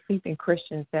the sleeping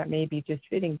Christians that may be just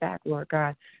sitting back, Lord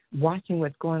God, watching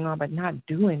what's going on but not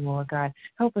doing, Lord God.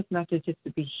 Help us not to just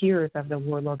to be hearers of the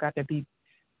word, Lord God, to be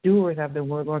doers of the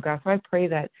word, Lord God. So I pray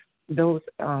that those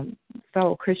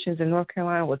fellow Christians in North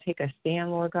Carolina will take a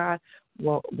stand, Lord God,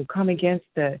 will come against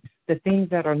the things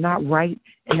that are not right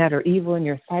and that are evil in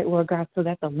your sight, Lord God, so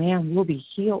that the land will be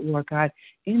healed, Lord God,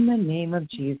 in the name of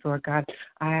Jesus, Lord God.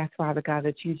 I ask, Father God,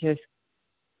 that you just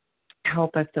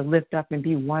help us to lift up and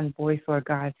be one voice, Lord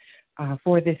God,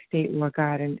 for this state, Lord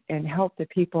God, and help the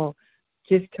people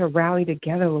just to rally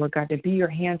together, Lord God, to be your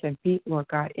hands and feet, Lord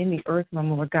God, in the earth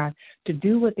realm, Lord God, to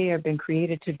do what they have been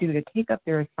created to do, to take up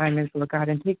their assignments, Lord God,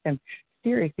 and take them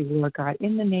seriously, Lord God,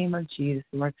 in the name of Jesus,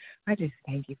 Lord. I just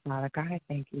thank you, Father God. I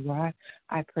thank you, Lord.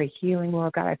 I pray healing,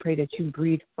 Lord God. I pray that you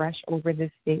breathe fresh over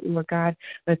this state, Lord God.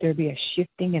 Let there be a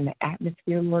shifting in the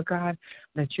atmosphere, Lord God.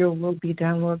 Let your will be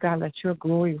done, Lord God. Let your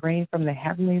glory reign from the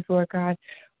heavenlies, Lord God.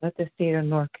 Let the state of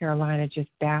North Carolina just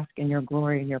bask in your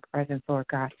glory and your presence, Lord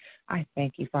God. I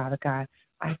thank you, Father God.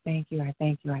 I thank you. I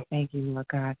thank you. I thank you, Lord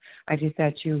God. I just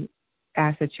ask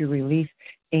that you release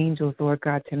angels, Lord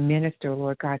God, to minister,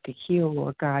 Lord God, to heal,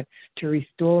 Lord God, to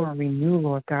restore and renew,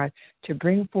 Lord God, to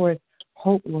bring forth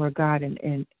hope, Lord God,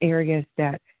 in areas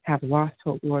that have lost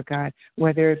hope, Lord God,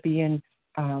 whether it be in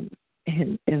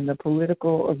the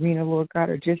political arena, Lord God,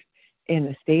 or just in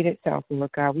the state itself,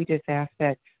 Lord God. We just ask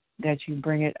that you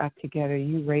bring it up together.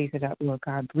 You raise it up, Lord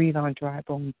God. Breathe on dry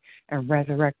bones and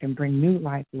resurrect and bring new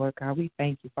life, Lord God. We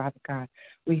thank you, Father God.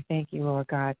 We thank you, Lord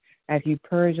God. As you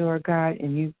purge, Lord God,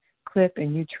 and you clip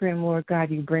and you trim, Lord God,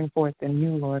 you bring forth the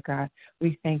new, Lord God.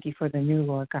 We thank you for the new,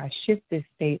 Lord God. Shift this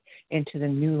state into the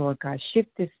new, Lord God. Shift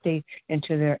this state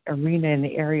into the arena in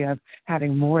the area of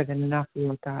having more than enough,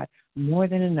 Lord God. More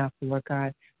than enough, Lord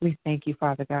God. We thank you,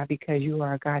 Father God, because you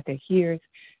are a God that hears,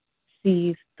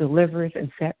 sees, delivers,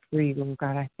 and set free, Lord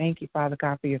God. I thank you, Father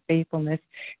God, for your faithfulness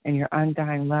and your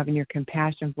undying love and your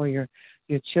compassion for your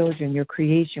children, your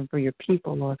creation, for your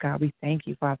people, Lord God. We thank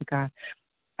you, Father God.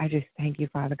 I just thank you,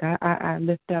 Father God. I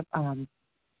lift up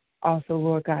Also,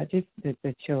 Lord God, just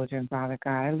the children, Father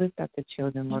God. I lift up the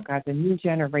children, Lord God, the new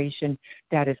generation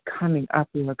that is coming up,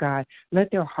 Lord God.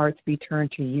 Let their hearts be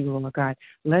turned to you, Lord God.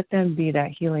 Let them be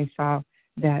that healing salve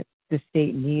that the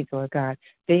state needs, Lord God.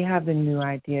 They have the new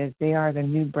ideas. They are the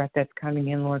new breath that's coming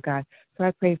in, Lord God. So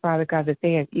I pray, Father God, that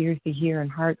they have ears to hear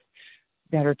and hearts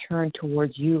that are turned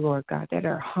towards you, Lord God, that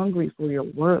are hungry for your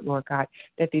word, Lord God,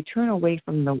 that they turn away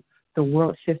from the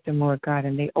world system, Lord God,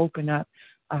 and they open up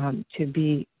to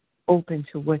be open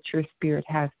to what your spirit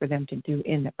has for them to do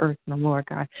in the earth, Lord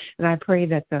God. And I pray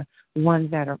that the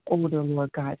ones that are older,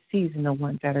 Lord God, season the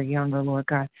ones that are younger, Lord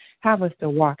God. Have us to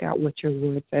walk out what your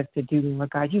word says to do, Lord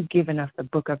God. You've given us the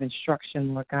book of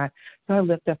instruction, Lord God. So I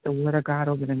lift up the word of God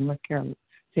over the North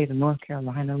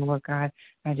Carolina, Lord God.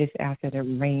 I just ask that it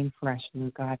rain fresh,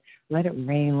 Lord God. Let it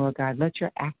rain, Lord God. Let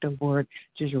your active word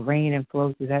just rain and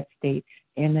flow through that state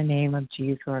in the name of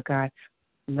Jesus, Lord God.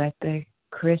 Let the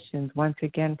Christians, once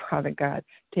again, Father God,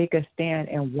 take a stand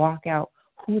and walk out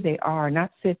who they are, not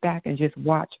sit back and just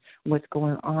watch what's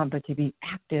going on, but to be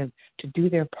active, to do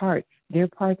their part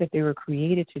that they were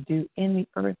created to do in the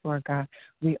earth, Lord God.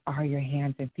 We are your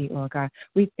hands and feet, Lord God.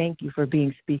 We thank you for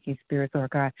being speaking spirits, Lord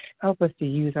God. Help us to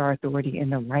use our authority in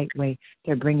the right way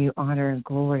to bring you honor and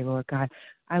glory, Lord God.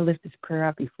 I lift this prayer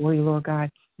up before you, Lord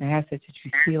God, and I ask that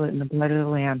you seal it in the blood of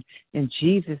the Lamb. In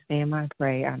Jesus' name I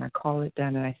pray, and I call it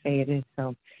done, and I say it is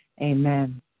so.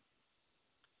 Amen.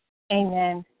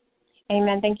 Amen.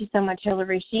 Amen. Thank you so much,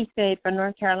 Hillary. She said for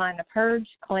North Carolina, purge,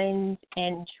 cleanse,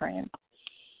 and trim.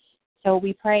 So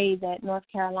we pray that North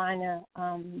Carolina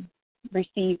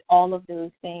receives all of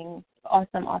those things.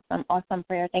 Awesome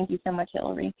prayer. Thank you so much,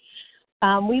 Hillary.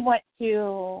 We want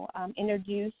to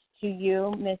introduce to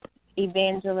you Miss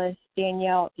Evangelist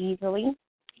Danielle Easley.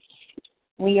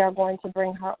 We are going to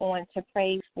bring her on to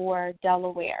pray for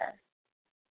Delaware.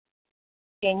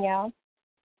 Danielle?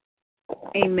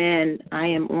 Amen. I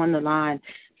am on the line.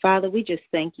 Father, we just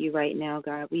thank you right now,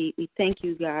 God. We thank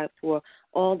you, God, for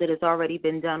all that has already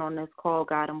been done on this call,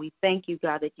 God. And we thank you,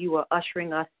 God, that you are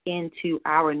ushering us into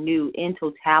our new, in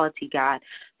totality, God.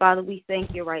 Father, we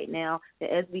thank you right now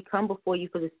that as we come before you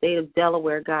for the state of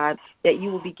Delaware, God, that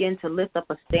you will begin to lift up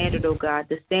a standard, oh God,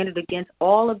 the standard against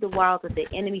all of the wiles that the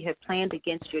enemy have planned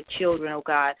against your children, oh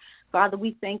God. Father,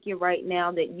 we thank you right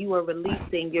now that you are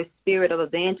releasing your spirit of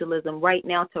evangelism right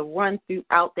now to run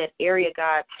throughout that area,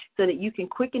 God, so that you can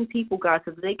quicken people, God,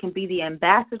 so that they can be the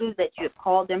ambassadors that you have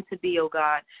called them to be, oh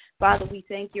God. Father, we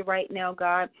thank you right now,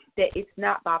 God, that it's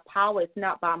not by power, it's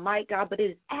not by might, God, but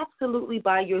it is absolutely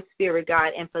by your spirit,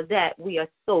 God, and for that we are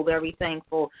so very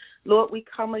thankful. Lord, we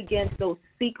come against those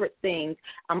secret things.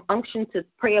 I'm unctioned to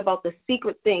pray about the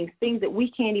secret things that we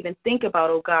can't even think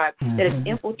about, oh God, that has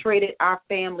infiltrated our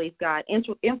families, God,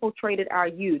 infiltrated our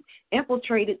youth,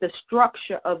 infiltrated the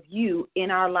structure of you in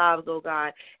our lives, oh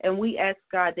God. And we ask,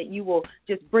 God, that you will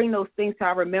just bring those things to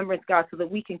our remembrance, God, so that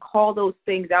we can call those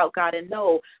things out, God, and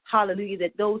know, hallelujah,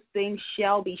 that those things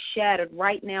shall be shattered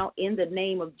right now in the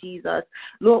name of Jesus.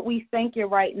 Lord, we thank you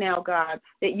right now, God,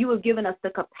 that you have given us the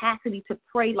capacity to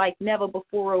pray like never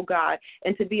before, oh God,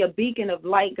 and to be a beacon of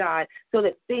light, God, so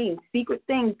that things, secret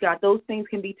things, God, those things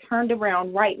can be turned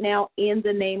around right now in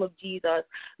the name of Jesus.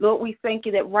 Lord, we thank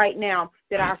you that right now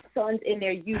that our sons in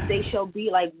their youth, they shall be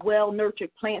like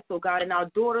well-nurtured plants, oh God, and our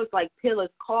daughters like pillars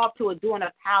carved to adorn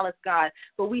a palace, God.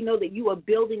 But we know that you are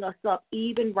building us up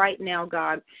even right now,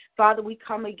 God. Father, we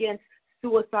come against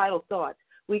suicidal thoughts.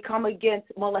 We come against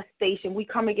molestation. We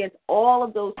come against all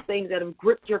of those things that have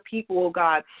gripped your people, oh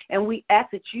God. And we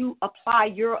ask that you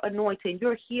apply your anointing,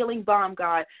 your healing balm,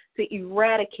 God, to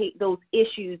eradicate those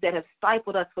issues that have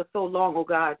stifled us for so long, oh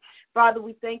God. Father,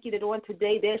 we thank you that on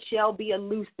today there shall be a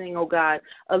loosening, oh God,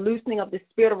 a loosening of the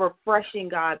spirit of refreshing,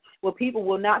 God, where people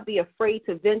will not be afraid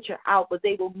to venture out, but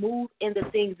they will move in the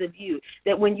things of you.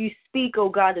 That when you speak, oh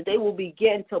God, that they will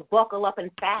begin to buckle up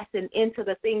and fasten into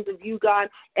the things of you, God,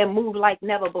 and move like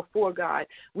never before, God.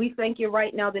 We thank you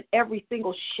right now that every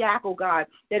single shackle, God,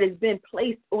 that has been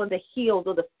placed on the heels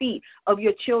or the feet of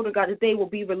your children, God, that they will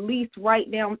be released right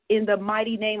now in the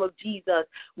mighty name of Jesus.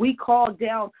 We call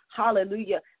down,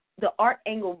 hallelujah, the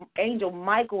archangel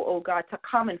Michael, oh God, to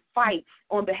come and fight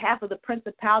on behalf of the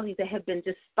principalities that have been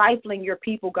just stifling your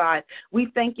people, God. We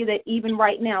thank you that even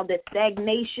right now, that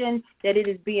stagnation, that it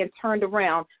is being turned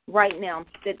around right now,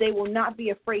 that they will not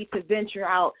be afraid to venture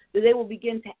out, that they will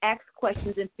begin to ask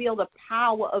questions and feel the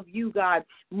power of you, God,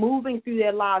 moving through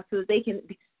their lives so that they can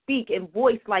speak and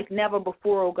voice like never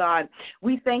before, oh God.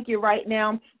 We thank you right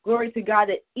now, glory to God,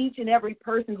 that each and every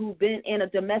person who's been in a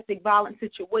domestic violence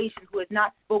situation who has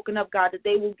not spoken up, God, that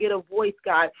they will get a voice,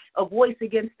 God, a voice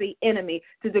against the enemy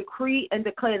to decree and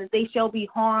declare that they shall be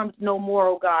harmed no more,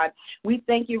 oh God. We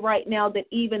thank you right now that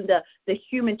even the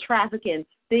human trafficking,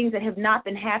 things that have not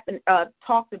been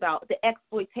talked about, the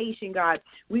exploitation, God.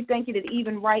 We thank you that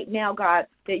even right now, God,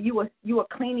 that you are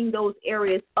cleaning those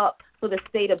areas up for the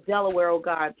state of Delaware, oh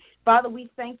God. Father, we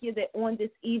thank you that on this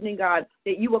evening, God,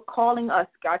 that you are calling us,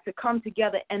 God, to come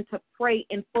together and to pray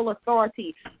in full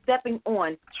authority, stepping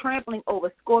on, trampling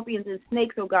over scorpions and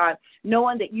snakes, oh God,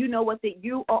 knowing that you know what, that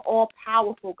you are all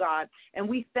powerful, God. And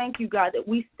we thank you, God, that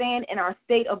we stand in our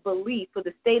state of belief for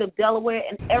the state of Delaware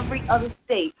and every other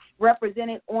state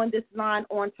represented on this line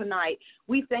on tonight.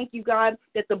 We thank you, God,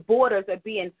 that the borders are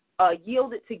being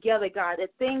yielded together, God,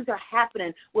 that things are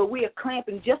happening where we are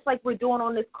clamping just like we're doing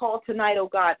on this call tonight, oh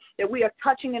God, that we are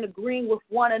touching and agreeing with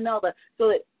one another so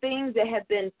that things that have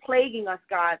been plaguing us,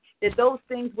 God, that those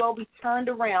things will be turned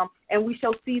around and we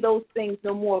shall see those things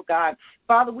no more, God.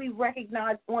 Father, we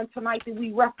recognize on tonight that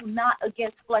we wrestle not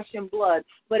against flesh and blood,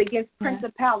 but against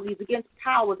principalities, against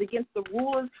powers, against the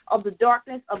rulers of the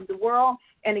darkness of the world,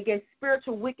 and against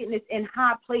spiritual wickedness in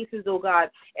high places, oh God.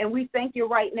 And we thank you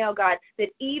right now, God, that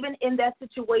even in that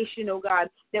situation, oh God,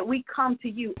 that we come to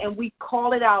you and we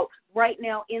call it out right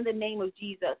now in the name of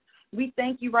Jesus. We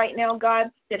thank you right now, God,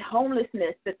 that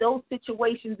homelessness, that those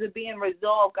situations are being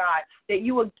resolved, God, that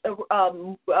you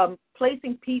are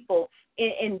placing people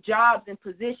in jobs and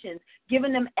positions,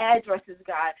 giving them addresses,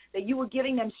 God, that you were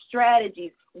giving them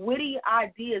strategies, witty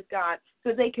ideas, God,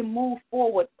 so they can move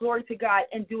forward, glory to God,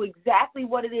 and do exactly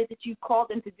what it is that you called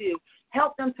them to do.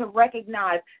 Help them to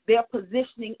recognize their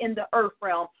positioning in the earth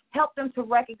realm. Help them to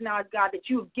recognize, God, that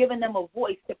you have given them a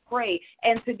voice to pray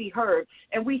and to be heard.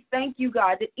 And we thank you,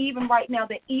 God, that even right now,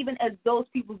 that even as those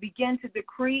people begin to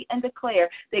decree and declare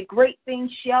that great things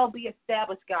shall be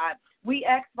established, God, we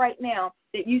ask right now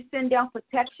that you send down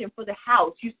protection for the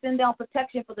House, you send down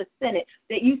protection for the Senate,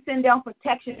 that you send down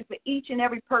protection for each and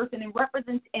every person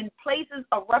in places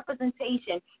of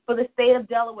representation for the state of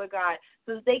Delaware, God,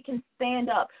 so that they can stand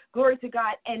up, glory to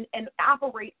God, and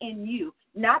operate in you,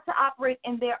 not to operate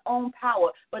in their own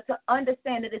power, but to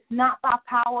understand that it's not by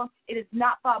power, it is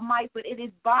not by might, but it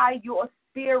is by your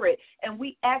Spirit. And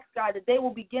we ask, God, that they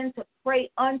will begin to pray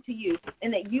unto you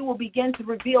and that you will begin to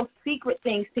reveal secret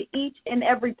things to each and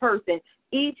every person,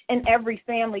 each and every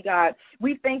family, God.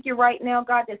 We thank you right now,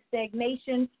 God, that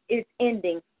stagnation is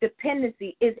ending.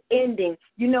 Dependency is ending.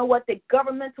 You know what? The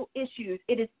governmental issues,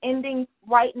 it is ending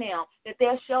right now, that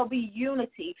there shall be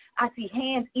unity. I see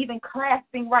hands even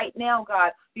clasping right now,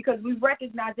 God, because we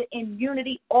recognize that in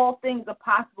unity all things are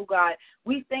possible, God.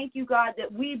 We thank you, God,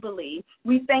 that we believe.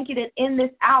 We thank you that in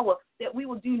this hour that we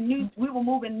will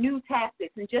move in new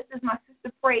tactics. And just as my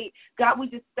sister prayed, God, we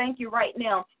just thank you right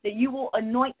now that you will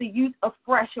anoint the youth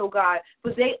afresh, oh God,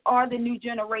 for they are the new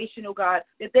generation, oh God,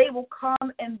 that they will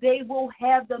come and they will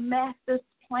have the master's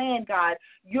plan, God,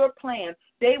 your plan.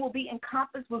 They will be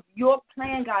encompassed with your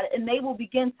plan, God, and they will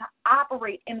begin to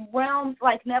operate in realms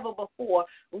like never before.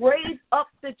 Raise up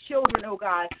the children, oh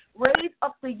God. Raise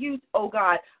up the youth, oh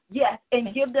God. Yes,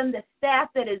 and give them the staff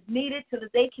that is needed so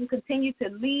that they can continue to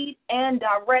lead and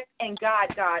direct and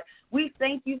guide, God. We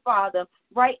thank you, Father,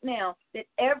 right now that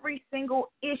every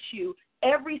single issue,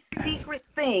 every secret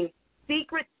thing,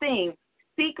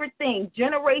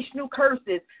 generational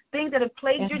curses, things that have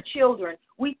plagued your children,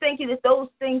 we thank you that those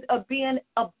things are being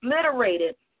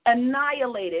obliterated,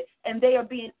 annihilated, and they are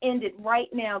being ended right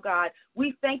now, God.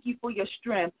 We thank you for your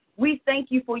strength. We thank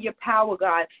you for your power,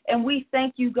 God. And we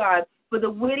thank you, God, for the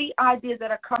witty ideas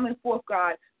that are coming forth,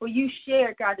 God. For you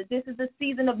shared, God, that this is the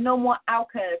season of no more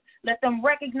outcasts. Let them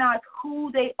recognize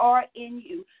who they are in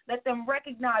you. Let them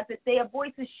recognize that their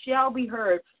voices shall be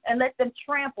heard. And let them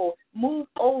trample, move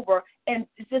over, and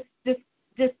just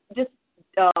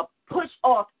push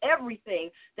off everything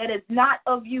that is not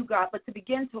of you, God, but to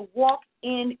begin to walk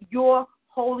in your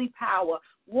holy power,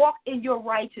 walk in your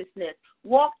righteousness,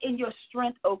 walk in your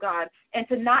strength, oh God, and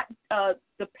to not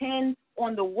depend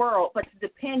on the world, but to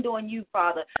depend on you,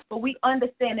 Father. But we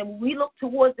understand and we look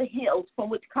towards the hills from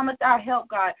which cometh our help,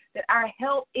 God, that our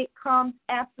help, it comes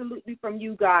absolutely from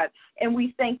you, God. And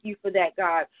we thank you for that,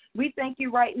 God. We thank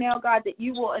you right now, God, that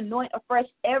you will anoint afresh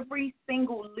every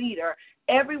single leader,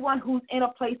 everyone who's in a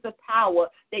place of power,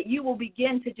 that you will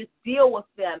begin to just deal with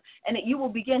them, and that you will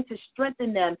begin to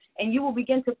strengthen them, and you will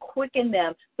begin to quicken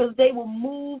them so that they will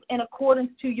move in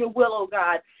accordance to your will, oh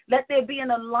God. Let there be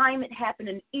an alignment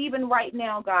happening even right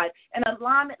now, God, an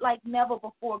alignment like never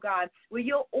before, God, where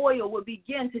your oil will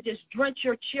begin to just drench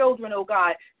your children, oh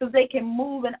God, so they can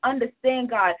move and understand,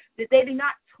 God, that they do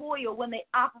not toil when they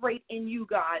operate in you,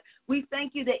 God. We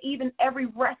thank you that even every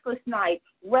restless nights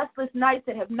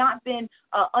that have not been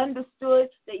understood,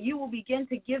 that you will begin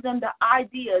to give them the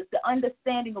ideas, the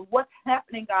understanding of what's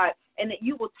happening, God, and that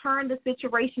you will turn the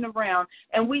situation around.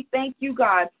 And we thank you,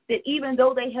 God, that even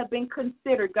though they have been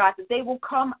considered, God, that they will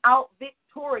come out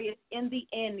victorious in the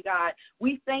end, God.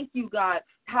 We thank you, God,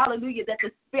 hallelujah, that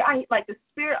the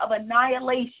spirit of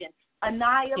annihilation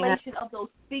of those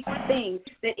secret things,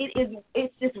 that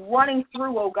it's just running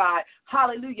through, oh God.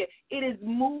 Hallelujah. It is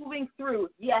moving through.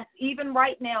 Yes, even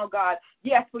right now, God.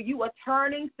 Yes, for you are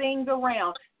turning things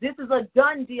around. This is a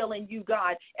done deal in you,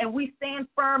 God. And we stand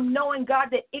firm knowing, God,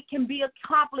 that it can be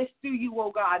accomplished through you, oh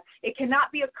God. It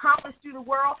cannot be accomplished through the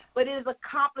world, but it is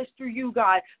accomplished through you,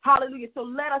 God. Hallelujah. So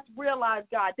let us realize,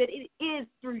 God, that it is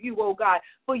through you, oh God.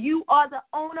 For you are the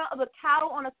owner of the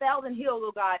cattle on 1,000 hills,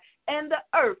 oh God, and the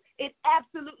earth. It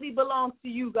absolutely belongs to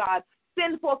you, God.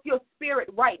 Send forth your spirit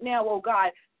right now, oh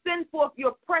God. Send forth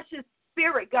your precious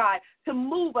spirit, God, to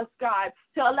move us, God,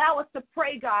 to allow us to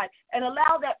pray, God, and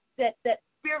allow that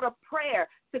spirit of prayer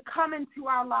to come into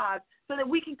our lives so that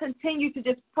we can continue to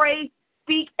just pray,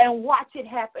 speak, and watch it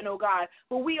happen, oh God.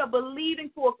 For we are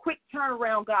believing for a quick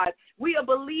turnaround, God. We are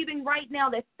believing right now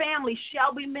that families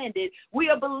shall be mended. We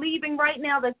are believing right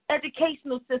now that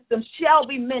educational systems shall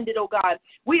be mended, oh God.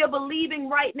 We are believing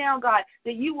right now, God,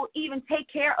 that you will even take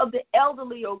care of the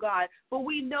elderly, oh God. For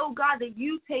we know, God, that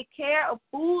you take care of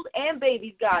fools and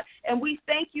babies, God. And we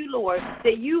thank you, Lord,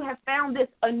 that you have found this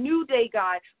a new day,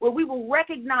 God, where we will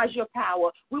recognize your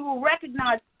power. We will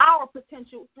recognize our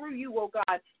potential through you, oh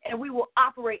God, and we will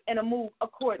operate and move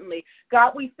accordingly.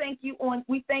 God, we thank you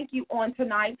on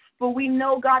tonight, for we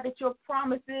know, God, that your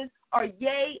promises are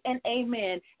yea and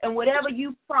amen. And whatever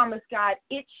you promise, God,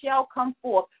 it shall come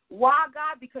forth. Why,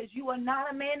 God? Because you are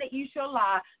not a man that you shall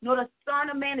lie, nor the son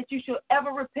of man that you shall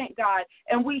ever repent, God.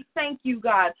 And we thank you,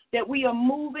 God, that we are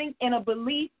moving in a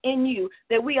belief in you,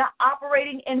 that we are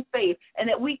operating in faith, and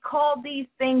that we call these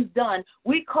things done.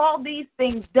 We call these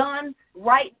things done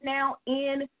right now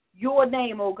in your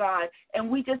name, oh God. And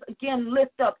we just, again,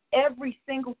 lift up every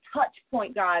single touch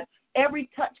point, God. Every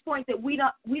touch point that we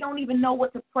don't even know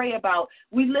what to pray about.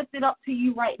 We lift it up to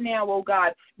you right now, oh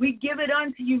God. We give it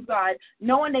unto you, God,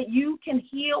 knowing that you can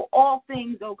heal all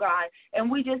things, oh God.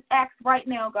 And we just ask right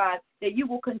now, God, that you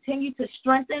will continue to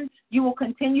strengthen, you will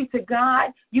continue to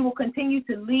guide, you will continue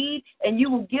to lead, and you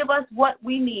will give us what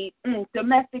we need.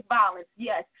 Domestic violence,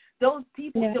 yes. Those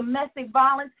people, domestic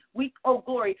violence, we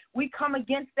come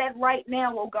against that right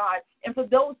now, oh God. And for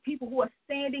those people who are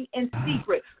standing in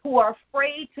secret, who are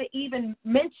afraid to even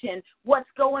mention what's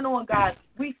going on, God,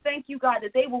 we thank you, God, that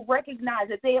they will recognize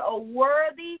that they are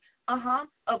worthy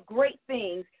of great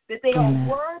things, that they are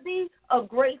worthy of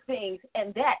great things,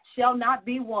 and that shall not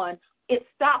be one. It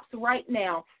stops right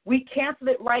now. We cancel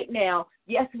it right now.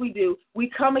 Yes, we do.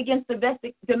 We come against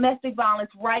domestic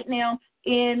violence right now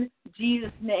in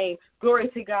Jesus' name. Glory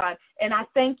to God. And I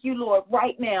thank you, Lord,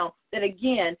 right now that,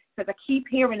 again, because I keep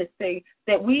hearing this thing,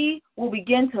 that we will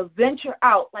begin to venture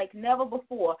out like never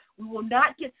before. We will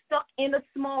not get stuck in a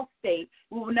small state.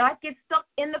 We will not get stuck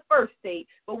in the first state,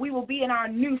 but we will be in our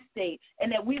new state,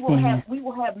 and that we will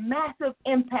have massive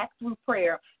impact through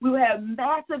prayer. We will have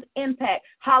massive impact,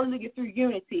 hallelujah, through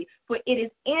unity. For it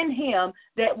is in him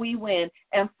that we win.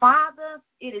 And Father,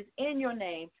 it is in your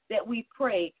name that we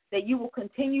pray that you will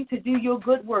continue to do your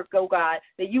good work, oh God,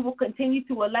 that you will continue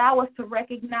to allow us to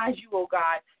recognize you, oh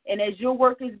God. And as your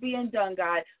work is being done,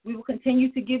 God, we will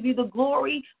continue to give you the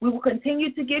glory, we will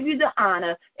continue to give you the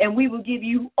honor, and we will give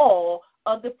you all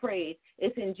of the praise.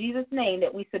 It's in Jesus' name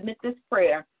that we submit this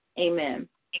prayer. Amen.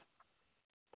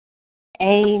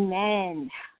 Amen.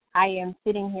 I am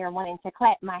sitting here wanting to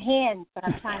clap my hands, but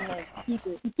I'm trying to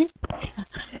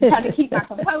keep my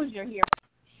composure here.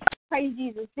 Praise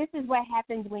Jesus. This is what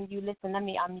happens when you listen. Let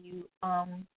me unmute.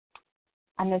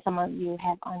 I know some of you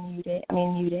have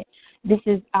muted. This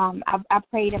is I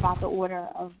prayed about the order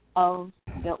of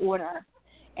the order,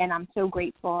 and I'm so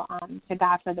grateful to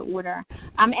God for the order.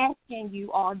 I'm asking you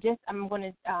all. I'm going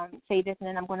to say this, and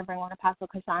then I'm going to bring on Apostle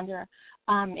Cassandra.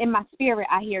 In my spirit,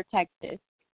 I hear Texas.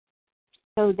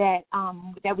 So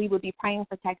that we would be praying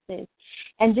for Texas.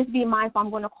 And just be mindful, I'm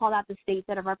going to call out the states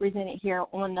that are represented here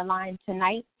on the line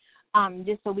tonight,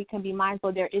 just so we can be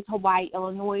mindful. There is Hawaii,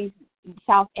 Illinois,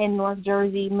 South and North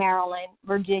Jersey, Maryland,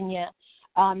 Virginia,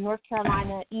 North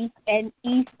Carolina, East and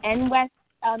West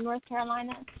North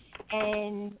Carolina,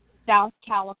 and South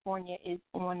California is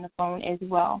on the phone as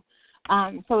well.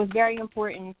 So it's very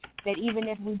important that even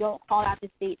if we don't call out the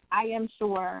states, I am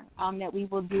sure that we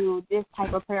will do this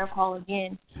type of prayer call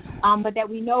again, but that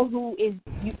we know who is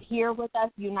here with us,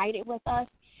 united with us,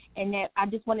 and that I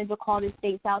just wanted to call the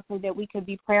states out so that we could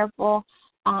be prayerful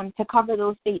to cover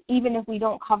those states, even if we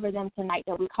don't cover them tonight,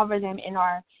 that we cover them in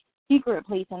our secret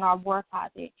place, in our war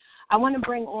closet. I want to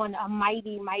bring on a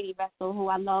mighty, mighty vessel who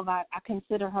I love. I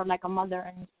consider her like a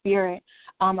mother in the spirit,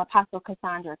 Apostle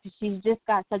Cassandra, because she's just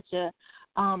got such a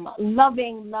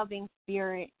loving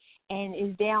spirit and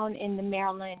is down in the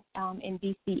Maryland and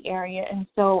D.C. area. And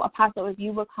so, Apostle, if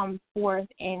you would come forth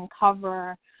and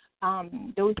cover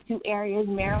those two areas,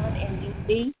 Maryland and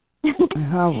D.C.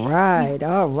 All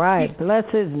right. Bless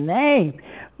his name.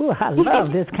 Ooh, I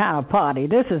love this kind of party.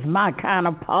 This is my kind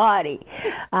of party.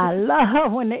 I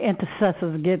love when the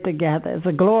intercessors get together. It's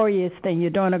a glorious thing. You're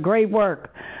doing a great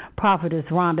work, Prophetess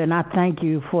Rhonda, and I thank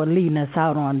you for leading us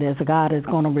out on this. God is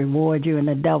going to reward you, and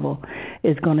the devil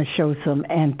is going to show some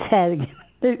antagonism.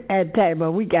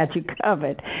 But we got you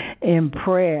covered in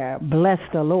prayer. Bless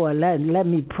the Lord. Let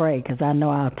me pray, because I know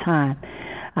our time.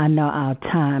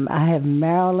 I have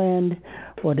Maryland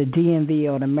or the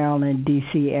DMV or the Maryland,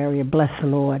 D.C. area. Bless the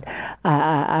Lord.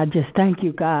 I just thank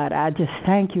you, God. I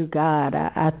thank you, God.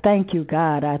 I thank you,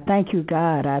 God. I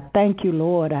thank you,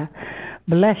 Lord. I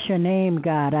bless your name,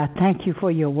 God. I thank you for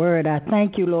your word. I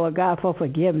thank you, Lord God, for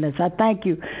forgiveness. I thank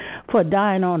you for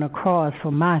dying on the cross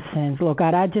for my sins, Lord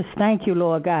God. I just thank you,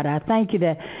 Lord God. I thank you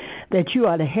that you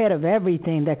are the head of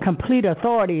everything, that complete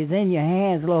authority is in your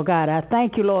hands, Lord God. I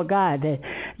thank you, Lord God, that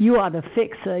you are the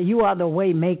fixer, you are the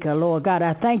way maker, Lord God.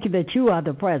 I thank you that you are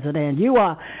the president, you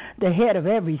are the head of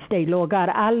every state, Lord God.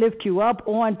 I lift you up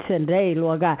on today,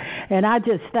 Lord God, and I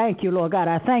just thank you, Lord God.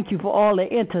 I thank you for all the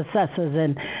intercessors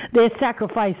and their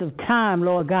sacrifice of time,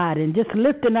 Lord God, and just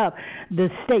lifting up the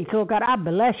states, Lord God. I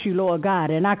bless you, Lord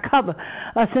God, and I cover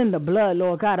us in the blood,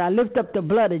 Lord God. I lift up the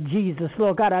blood of Jesus,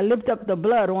 Lord God. I lift up the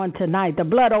blood on tonight, the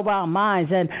blood over our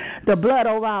minds and the blood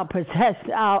over our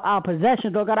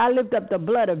possessions, Lord God. I lift up the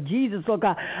blood of Jesus, Lord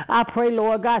God. I pray,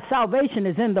 Lord God, salvation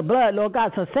is in the blood, Lord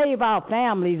God, so save our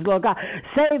families, Lord God.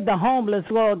 Save the homeless,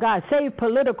 Lord God. Save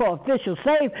political officials.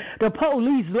 Save the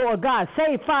police, Lord God.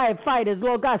 Save firefighters,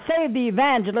 Lord God. Save the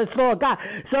evangelists, Lord God,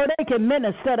 so they can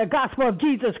minister the gospel of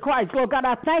Jesus Christ, Lord God.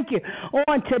 I thank you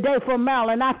on today for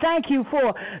Maryland. I thank you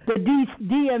for the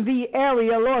DMV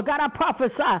area, Lord God. I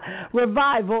prophesy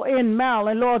revival in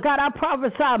Maryland, Lord God. I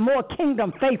prophesy more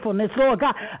kingdom faithfulness, Lord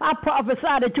God. I prophesy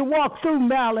that you walk through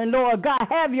Maryland, Lord God.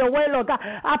 Have your way, Lord God.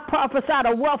 I prophesy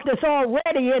the wealth that's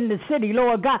already in the city,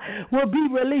 Lord God, will be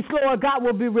released, Lord God,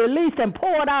 will be released and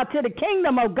poured out to the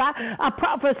kingdom of God. I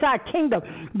prophesy kingdom.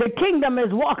 The kingdom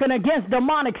is walking against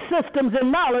demonic systems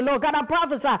in Maryland, Lord God. I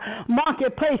prophesy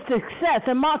marketplace success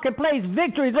and marketplace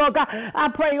victories, Lord God. I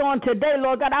pray on today,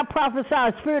 Lord God. I prophesy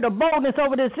a spirit of boldness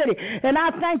over this city. And I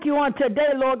thank you on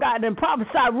today, Lord God, and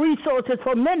prophesy resources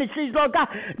for ministries, Lord God.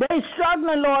 They're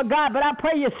struggling, Lord God, but I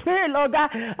pray your spirit, Lord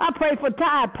God. I pray for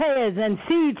tithe payers and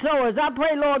seed sowers. I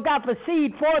pray, Lord God, for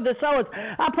seed for the sowers.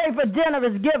 I pray for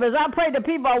generous givers. I pray the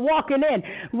people are walking in,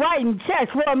 writing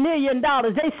checks for $1 million.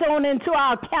 They sowing into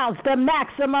our accounts the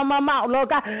maximum amount, Lord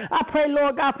God. I pray,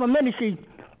 Lord God, for ministries,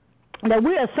 that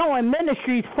we are sowing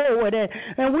ministries forward and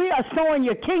we are sowing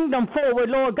your kingdom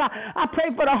forward, Lord God. I pray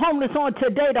for the homeless on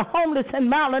today, the homeless in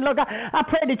Maryland, Lord God. I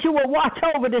pray that you will watch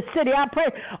over the city. I pray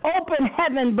open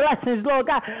heaven blessings,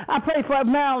 Lord God. I pray for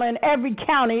Maryland, every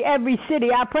county, every city.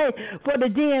 I pray for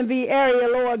the DMV area,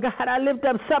 Lord God. I lift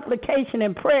up supplication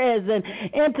and prayers and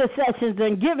intercessions,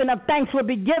 and giving of thanks will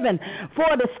be given for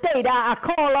the state. I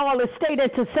call all the state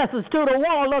intercessors to the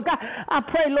wall, Lord God. I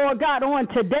pray, Lord God, on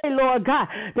today, Lord God,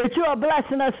 that you are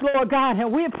blessing us, Lord God,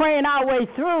 and we're praying our way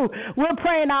through. We're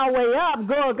praying our way up,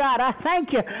 Lord God. I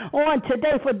thank you on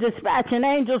today for dispatching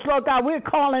angels, Lord God. We're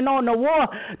calling on the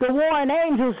warring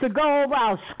angels to go over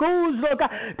our schools, Lord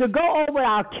God, to go over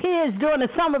our kids during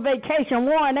the summer vacation,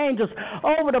 warring angels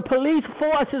over the police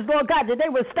forces, Lord God, that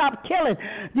they would stop killing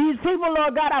these people,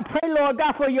 Lord God. I pray, Lord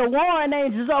God, for your warring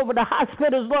angels over the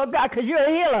hospitals, Lord God, because you're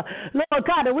a healer, Lord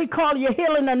God, and we call your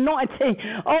healing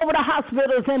anointing over the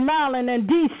hospitals in Maryland and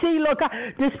D.C., Lord God.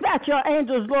 Dispatch your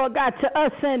angels, Lord God, to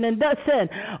ascend and descend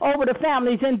over the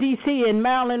families in D.C. and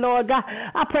Maryland, Lord God.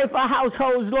 I pray for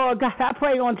households, Lord God. I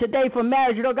pray on today for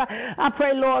marriage, Lord God. I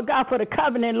pray, Lord God, for the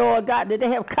covenant, Lord God, that they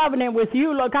have covenant with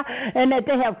you, Lord God, and that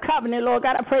they have covenant, Lord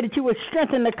God. I pray that you would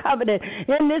strengthen the covenant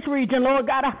in this region, Lord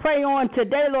God. I pray on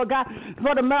today, Lord God,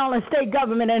 for the Maryland state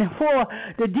government and for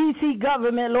the D.C.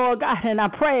 government, Lord God. And I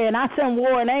pray and I send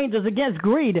warring angels against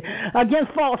greed,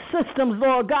 against false systems,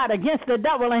 Lord God, against the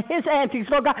devil and his antics,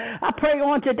 Lord God. I pray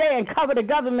on today and cover the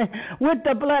government with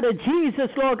the blood of Jesus,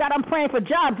 Lord God. I'm praying for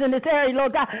jobs in this area,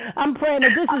 Lord God. I'm praying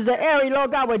that this is the area,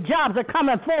 Lord God, where jobs are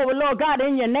coming forward, Lord God,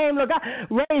 in your name, Lord God,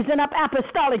 raising up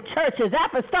apostolic churches,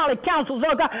 apostolic councils,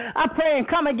 Lord God. I pray and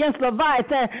come against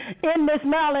Leviathan in this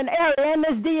Maryland area, in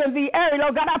this DMV area,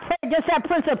 Lord God. I pray against that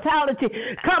principality,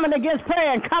 coming against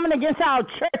prayer and coming against our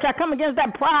church. I come against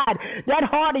that pride, that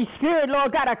haughty spirit,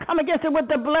 Lord God. I come against it with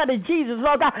the blood of Jesus,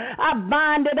 Lord God. I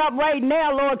bind it up right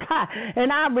now, Lord God,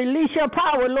 and I release your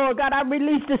power, Lord God. I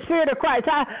release the Spirit of Christ.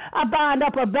 I bind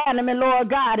up abandonment, Lord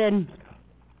God, and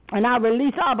I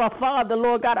release our Father,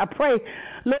 Lord God. I pray,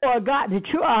 Lord God, that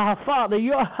you are our Father.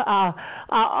 You are our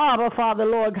Abba, Father,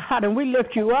 Lord God, and we lift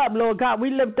you up, Lord God.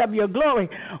 We lift up your glory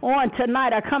on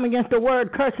tonight. I come against the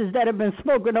word curses that have been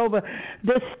spoken over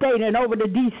this state and over the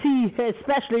D.C.,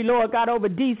 especially, Lord God, over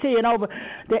D.C. and over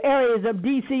the areas of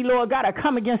D.C., Lord God. I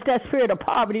come against that spirit of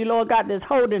poverty, Lord God, that's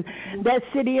holding that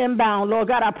city inbound, Lord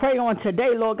God. I pray on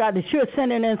today, Lord God, that you're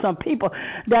sending in some people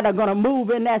that are going to move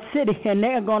in that city, and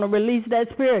they're going to release that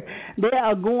spirit. They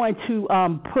are going to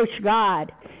push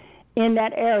God in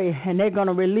that area, and they're going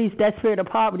to release that spirit of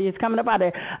poverty. It's coming up out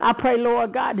there. I pray,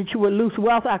 Lord God, that you will loose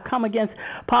wealth. I come against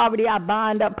poverty. I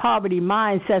bind up poverty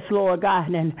mindsets, Lord God,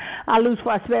 and I loose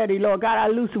prosperity, Lord God. I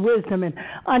loose wisdom and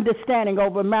understanding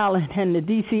over Maryland and the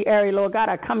D.C. area, Lord God.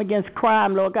 I come against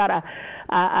crime, Lord God.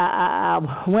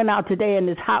 I went out today in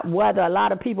this hot weather. A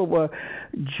lot of people were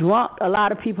drunk. A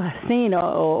lot of people have seen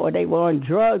or they were on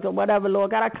drugs or whatever,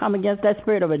 Lord God. I come against that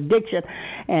spirit of addiction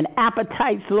and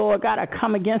appetites, Lord God. I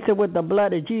come against it with the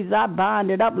blood of Jesus. I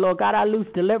bind it up, Lord God. I loose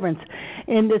deliverance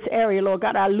in this area, Lord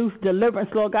God. I loose deliverance,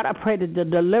 Lord God. I pray that the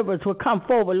deliverers will come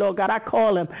forward, Lord God. I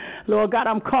call them, Lord God.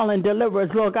 I'm calling deliverers,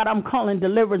 Lord God. I'm calling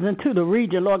deliverers into the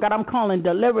region, Lord God. I'm calling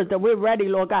deliverers that we're ready,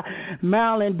 Lord God.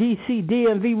 Maryland, D.C.,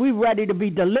 DMV, we're ready to be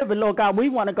delivered, Lord God. We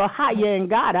want to go higher in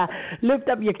God. I lift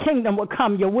up your kingdom will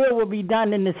come. Your will be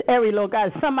done in this area, Lord God.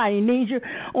 If somebody needs you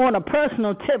on a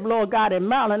personal tip, Lord God, in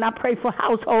Maryland, I pray for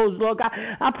households, Lord God.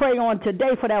 I pray on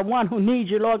today for that one who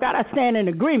needs you, Lord God. I stand in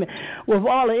agreement with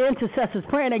all the intercessors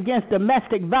praying against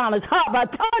domestic violence. I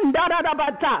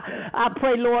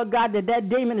pray, Lord God, that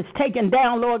demon is taken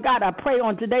down, Lord God. I pray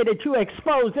on today that you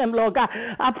expose them, Lord God.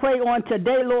 I pray on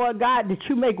today, Lord God, that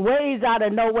you make ways out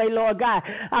of no way, Lord God.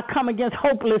 I come against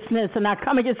hopelessness, and I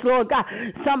come against, Lord God,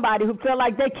 somebody who feel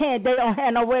like they don't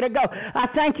have nowhere to go. I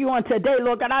thank you on today,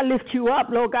 Lord God. I lift you up,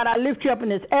 Lord God. I lift you up in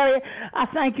this area. I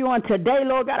thank you on today,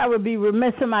 Lord God. I would be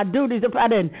remiss in my duties if I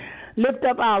didn't lift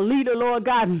up our leader, Lord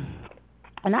God.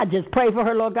 And I just pray for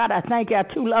her, Lord God. I thank you. I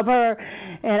too love her,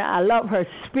 and I love her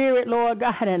spirit, Lord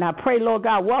God. And I pray, Lord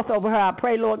God, wealth over her. I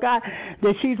pray, Lord God,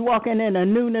 that she's walking in a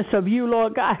newness of you,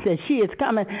 Lord God, that she is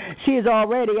coming. She is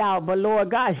already out, but, Lord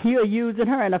God, you're using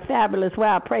her in a fabulous way.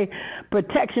 I pray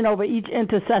protection over each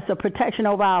intercessor, protection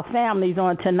over our families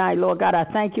on tonight, Lord God. I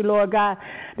thank you, Lord God,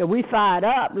 that we fired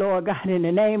up, Lord God, in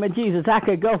the name of Jesus. I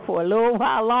could go for a little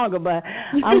while longer, but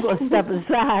I'm going to step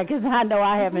aside because I know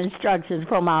I have instructions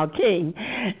from our King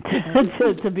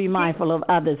to be mindful of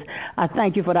others. I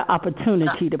thank you for the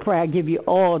opportunity to pray. I give you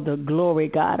all the glory,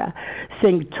 God. I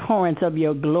sing torrents of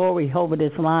your glory over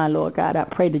this line, Lord God. I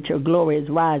pray that your glory is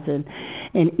rising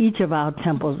in each of our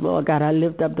temples, Lord God. I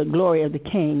lift up the glory of the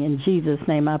King. In Jesus'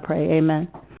 name I pray. Amen.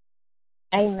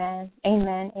 Amen.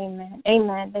 Amen. Amen.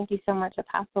 Amen. Thank you so much,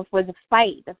 Apostle, for the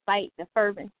fight, the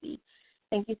fervency.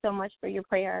 Thank you so much for your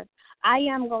prayers. I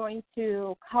am going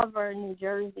to cover New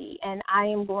Jersey, and I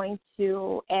am going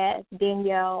to ask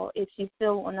Danielle, if she's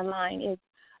still on the line, if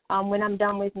when I'm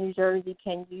done with New Jersey,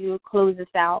 can you close us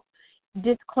out?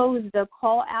 Just close the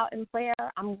call out in prayer.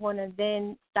 I'm going to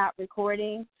then stop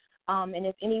recording. And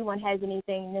if anyone has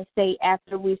anything to say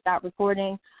after we stop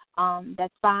recording,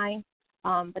 that's fine.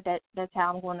 But that's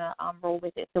how I'm going to roll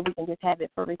with it, so we can just have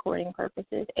it for recording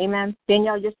purposes. Amen.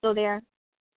 Danielle, you're still there?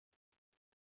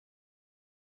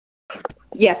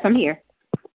 Yes, I'm here.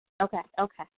 Okay.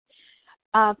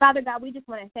 Father God, we just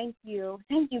want to thank you.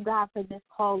 Thank you, God, for this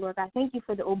call, Lord God. Thank you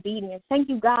for the obedience. Thank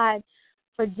you, God,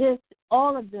 for just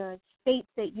all of the states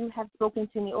that you have spoken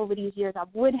to me over these years, I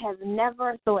would have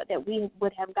never thought that we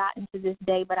would have gotten to this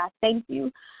day, but I thank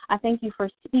you. I thank you for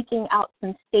speaking out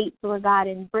some states, Lord God,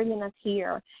 and bringing us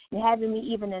here and having me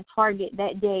even in Target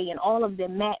that day and all of the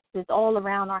maps that's all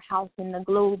around our house and the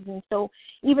globes. And so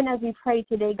even as we pray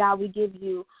today, God, we give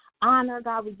you honor,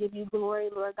 God, we give you glory,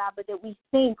 Lord God, but that we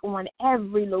think on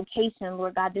every location,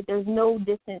 Lord God, that there's no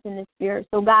distance in the spirit.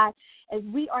 So, God, as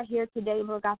we are here today,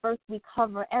 Lord God, first we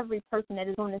cover every person that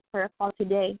is on this prayer call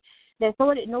today, that so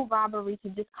that no robbery to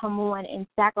just come on and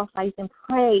sacrifice and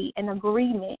pray in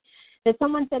agreement. That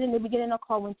someone said in the beginning of the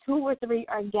call, when 2 or 3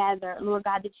 are gathered, Lord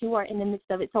God, that you are in the midst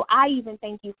of it. So I even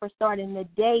thank you for starting the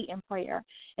day in prayer.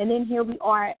 And then here we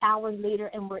are hours later,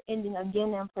 and we're ending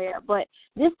again in prayer. But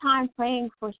this time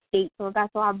praying for states, Lord God.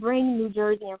 So I bring New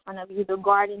Jersey in front of you, the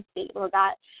Garden State, Lord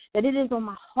God, that it is on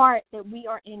my heart that we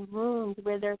are in rooms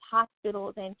where there's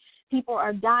hospitals and people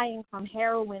are dying from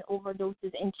heroin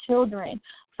overdoses and children.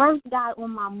 First, God, on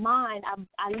my mind,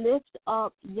 I lift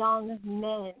up young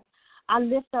men. I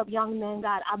lift up young men,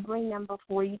 God. I bring them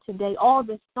before you today. All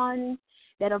the sons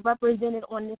that are represented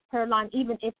on this prayer line,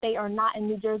 even if they are not in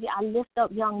New Jersey, I lift up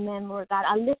young men, Lord God.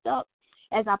 I lift up,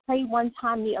 as I prayed one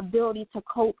time, the ability to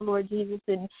cope, Lord Jesus,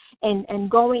 and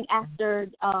going after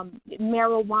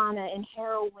marijuana and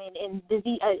heroin and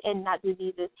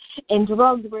and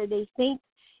drugs where they think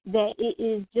that it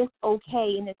is just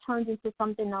okay and it turns into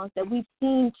something else. That we've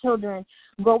seen children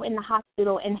go in the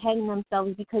hospital and hang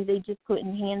themselves because they just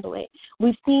couldn't handle it.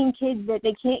 We've seen kids that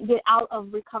they can't get out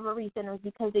of recovery centers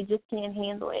because they just can't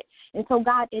handle it. And so,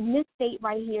 God, in this state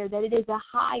right here, that it is a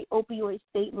high opioid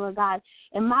state, Lord God,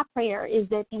 and my prayer is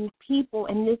that these people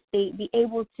in this state be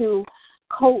able to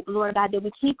cope, Lord God, that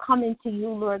we keep coming to you,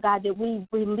 Lord God, that we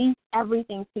release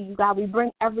everything to you, God. We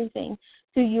bring everything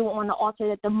to you on the altar,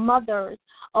 that the mothers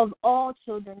of all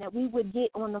children, that we would get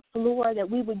on the floor, that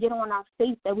we would get on our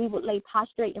face, that we would lay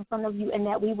prostrate in front of you, and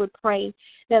that we would pray.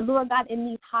 That, Lord God, in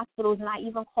these hospitals, and I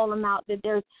even call them out, that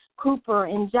there's Cooper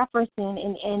and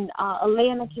Jefferson and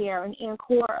Atlanta Care and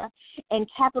Ancora and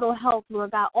Capitol Health,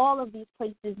 Lord God, all of these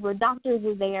places where doctors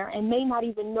are there and may not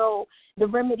even know the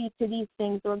remedy to these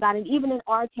things, Lord God. And even in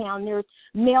our town, there's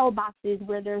mailboxes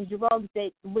where there's drugs that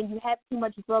when you have too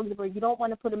much drugs where you don't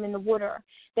want to put them in the water,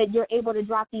 that you're able to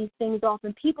drop these things off.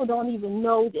 And people don't even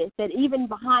know this, that even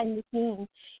behind the scenes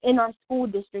in our school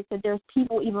districts, that there's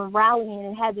people even rallying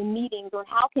and having meetings on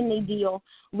how can they deal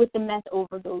with the meth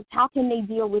overdose, how can they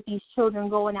deal with these children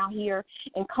going out here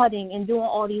and cutting and doing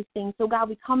all these things. So, God,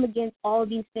 we come against all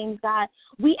these things, God.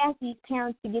 We ask these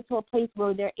parents to get to a place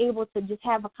where they're able to just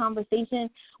have a conversation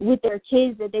with their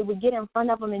kids, that they would get in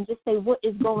front of them and just say, what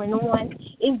is going on?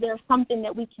 Is there something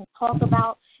that we can talk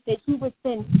about? That you would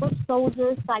send foot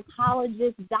soldiers,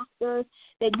 psychologists, doctors,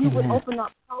 that you would open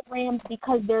up programs,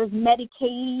 because there's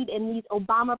Medicaid and these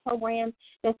Obama programs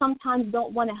that sometimes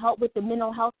don't want to help with the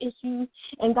mental health issues.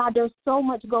 And, God, there's so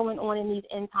much going on in these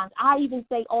end times. I even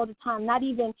say all the time, not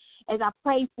even as I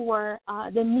pray for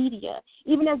the media,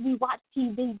 even as we watch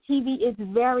TV is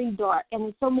very dark, and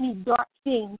there's so many dark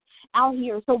things out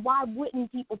here. So why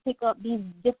wouldn't people pick up these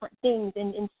different things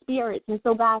and spirits? And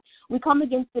so, God, we come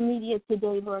against the media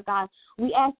today, Lord God.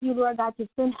 We ask you, Lord God, to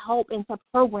send help into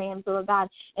programs, Lord God,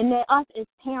 and that us as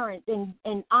parents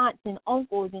and aunts and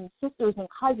uncles and sisters and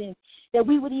cousins, that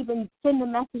we would even send a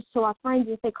message to our friends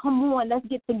and say, come on, let's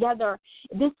get together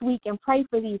this week and pray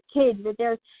for these kids, that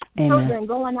there's children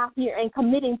going out here and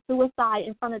committing suicide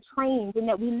in front of trains, and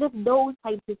that we lift those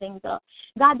types of things up.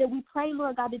 God, that we pray,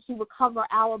 Lord God, that you would cover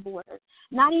our borders,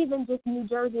 not even just New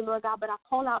Jersey, Lord God, but I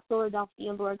call out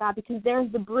Philadelphia, Lord God, because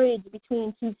there's the bridge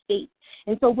between two states.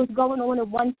 And so what's going on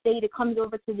in one state, it comes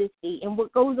over to this state. And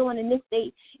what goes on in this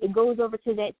state, it goes over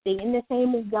to that state. And the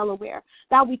same is Delaware.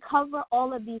 God, we cover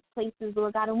all of these places,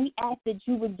 Lord God, and we ask that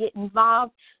you would get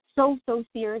involved so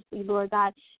seriously, Lord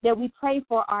God, that we pray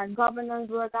for our governors,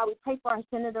 Lord God. We pray for our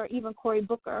senator, even Cory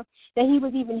Booker, that he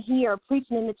was even here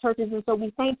preaching in the churches. And so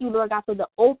we thank you, Lord God, for the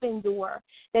open door,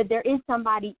 that there is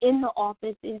somebody in the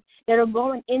offices that are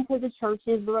going into the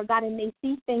churches, Lord God, and they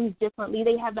see things differently.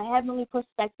 They have a heavenly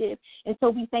perspective. And so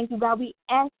we thank you, God. We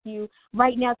ask you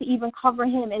right now to even cover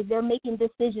him as they're making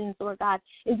decisions, Lord God,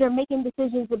 as they're making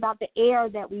decisions about the air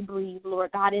that we breathe,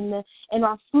 Lord God, and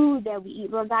our food that we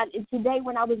eat, Lord God. And today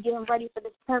when I was getting ready for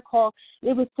this prayer call,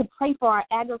 it was to pray for our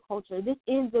agriculture. This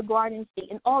is the Garden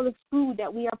State, and all the food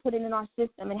that we are putting in our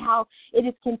system and how it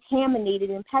is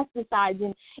contaminated and pesticides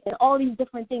and all these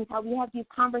different things, how we have these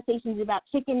conversations about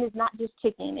chicken is not just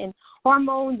chicken and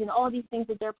hormones and all these things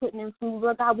that they're putting in food.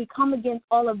 Lord God, we come against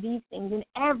all of these things in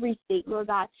every state, Lord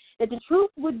God, that the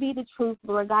truth would be the truth,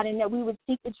 Lord God, and that we would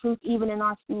seek the truth even in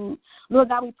our food. Lord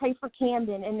God, we pray for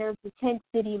Camden, and there's the tent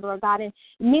city, Lord God, and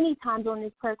many times on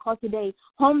this prayer call today,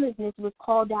 homelessness was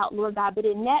called out, Lord God, but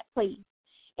in that place,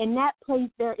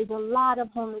 there is a lot of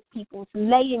homeless people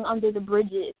laying under the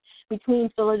bridges between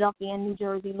Philadelphia and New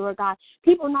Jersey, Lord God.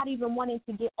 People not even wanting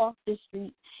to get off the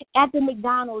street. At the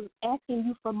McDonald's asking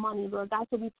you for money, Lord God.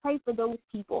 So we pray for those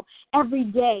people every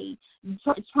day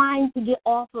trying to get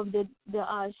off of the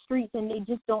streets, and they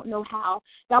just don't know how.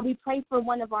 God, we pray for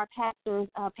one of our pastors,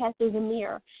 Pastor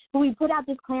Zamir, who we put out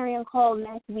this clarion call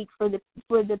last week for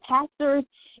the pastors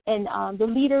and the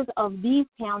leaders of these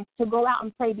towns to go out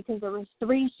and pray because there were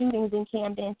 3 shootings in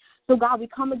Camden. So, God, we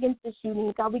come against the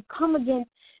shootings. God, we come against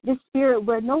this spirit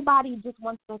where nobody just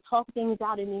wants to talk things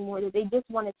out anymore, that they just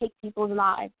want to take people's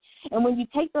lives. And when you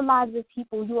take the lives of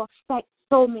people, you affect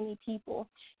so many people.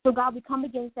 So, God, we come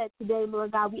against that today,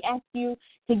 Lord God. We ask you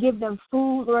to give them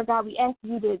food, Lord God. We ask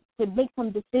you to make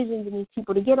some decisions in these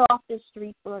people, to get off the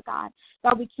streets, Lord God.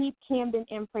 God, we keep Camden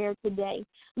in prayer today.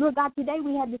 Lord God, today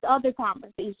we had this other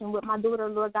conversation with my daughter,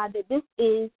 Lord God, that this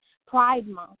is Pride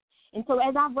Month. And so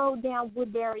as I rode down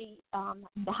Woodbury,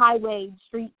 the highway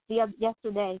street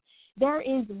yesterday, there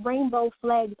is rainbow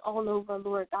flags all over,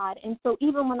 Lord God. And so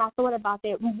even when I thought about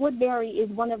that, Woodbury is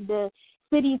one of the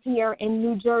cities here in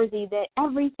New Jersey that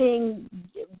everything,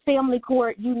 family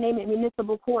court, you name it,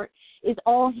 municipal court, is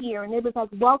all here. And it was like,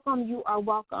 welcome, you are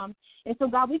welcome. And so,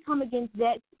 God, we come against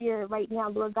that spirit right now,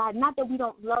 Lord God. Not that we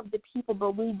don't love the people,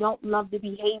 but we don't love the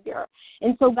behavior.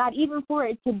 And so, God, even for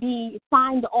it to be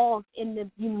signed off in the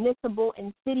municipal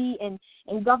and city and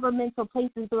governmental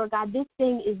places, Lord God, this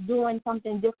thing is doing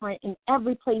something different in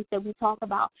every place that we talk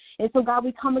about. And so, God,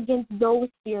 we come against those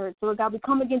spirits. Lord God, we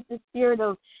come against the spirit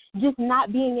of just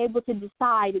not being able to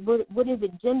decide what is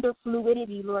it, gender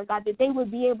fluidity, Lord God, that they would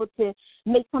be able to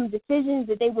make some decisions,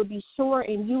 that they would be sure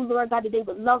in you, Lord God, that they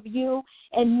would love you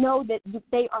and know that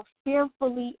they are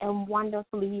fearfully and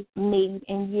wonderfully made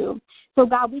in you. So,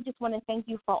 God, we just want to thank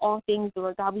you for all things,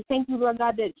 Lord God. We thank you, Lord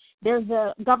God, that there's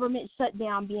a government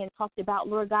shutdown being talked about,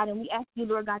 Lord God, and we ask you,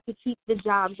 Lord God, to keep the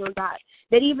jobs, Lord God,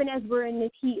 that even as we're in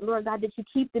this heat, Lord God, that you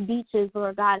keep the beaches,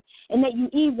 Lord God, and that you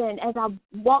even, as I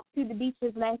walked through the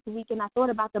beaches last week and I thought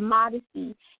about the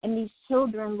modesty and these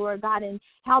children, Lord God, and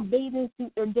how bathing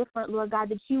suits are different, Lord God,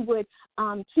 that you would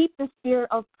keep the spirit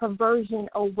of perversion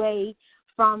away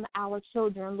from our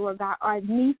children, Lord God, our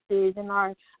nieces and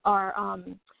our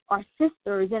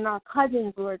sisters and our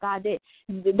cousins, Lord God, that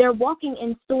they're walking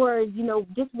in stores, you know,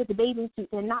 just with the bathing suits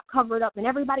and not covered up, and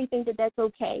everybody thinks that that's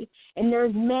okay. And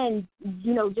there's men,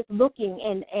 you know, just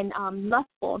looking and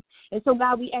lustful. And so,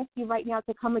 God, we ask you right now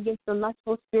to come against the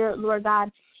lustful spirit, Lord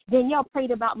God. Danielle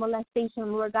prayed about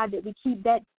molestation, Lord God, that we keep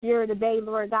that spirit at bay,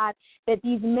 Lord God, that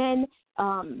these men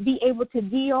be able to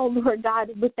deal, Lord God,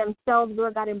 with themselves,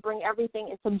 Lord God, and bring everything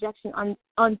in subjection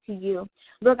unto you.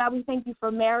 Lord God, we thank you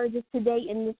for marriages today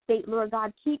in this state, Lord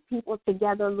God. Keep people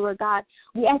together, Lord God.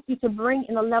 We ask you to bring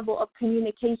in a level of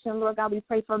communication, Lord God. We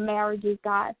pray for marriages,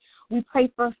 God. We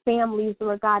pray for families,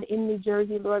 Lord God, in New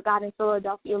Jersey, Lord God, in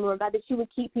Philadelphia, Lord God, that you would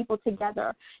keep people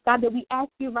together. God, that we ask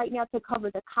you right now to cover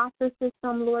the CASA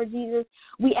system, Lord Jesus.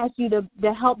 We ask you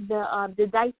to help the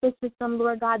DICE system,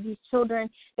 Lord God, these children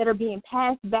that are being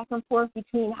passed back and forth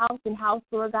between house and house,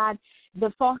 Lord God.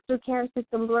 The foster care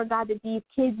system, Lord God, that these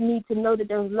kids need to know that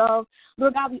there's love.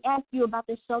 Lord God, we ask you about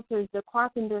the shelters, the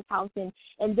Carpenter's House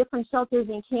and different shelters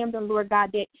in Camden, Lord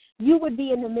God, that you would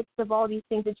be in the midst of all these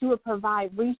things, that you would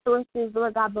provide resources,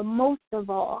 Lord God, but most of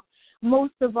all,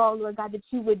 Lord God, that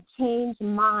you would change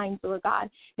minds, Lord God,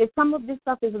 that some of this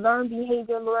stuff is learned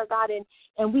behavior, Lord God,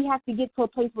 and we have to get to a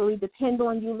place where we depend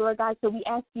on you, Lord God. So we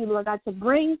ask you, Lord God, to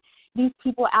bring these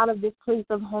people out of this place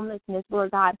of homelessness,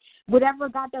 Lord God. Whatever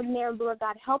got them there, Lord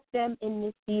God, help them in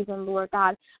this season, Lord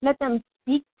God. Let them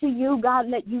speak to you, God.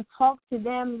 Let you talk to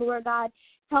them, Lord God.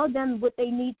 Tell them what they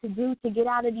need to do to get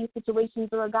out of these situations,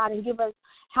 Lord God, and give us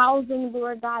housing,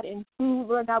 Lord God, and food,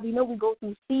 Lord God. We know we go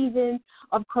through seasons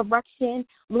of correction,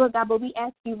 Lord God, but we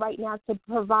ask you right now to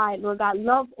provide, Lord God.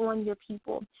 Love on your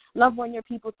people. Love on your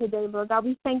people today, Lord God.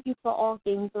 We thank you for all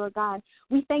things, Lord God.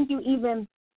 We thank you even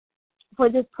for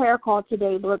this prayer call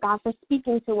today, Lord God, for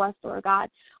speaking to us, Lord God.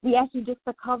 We ask you just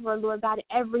to cover, Lord God,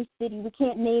 every city. We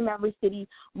can't name every city.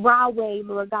 Rahway,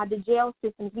 Lord God, the jail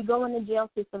systems. We go in the jail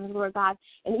systems, Lord God,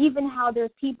 and even how there's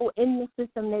people in the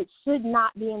system that should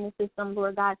not be in the system,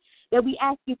 Lord God, that we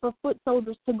ask you for foot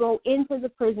soldiers to go into the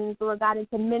prisons, Lord God, and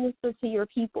to minister to your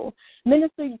people.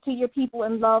 Minister to your people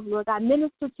in love, Lord God.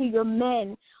 Minister to your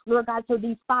men, Lord God, so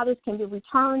these fathers can be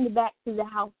returned back to the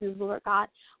houses, Lord God.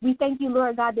 We thank you,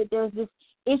 Lord God, that there's this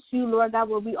issue, Lord God,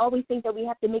 where we always think that we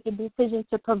have to make a decision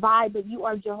to provide, but you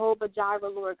are Jehovah Jireh,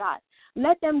 Lord God.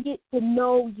 Let them get to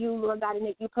know you, Lord God, and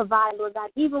that you provide, Lord God,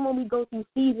 even when we go through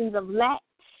seasons of lack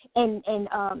and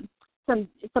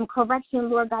some correction,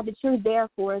 Lord God, that you're there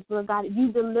for us, Lord God.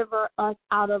 You deliver us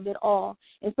out of it all.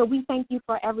 And so we thank you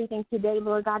for everything today,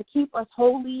 Lord God. Keep us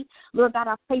holy. Lord God,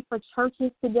 I pray for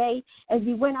churches today. As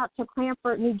we went out to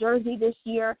Cranford, New Jersey this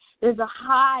year, there's a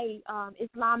high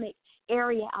Islamic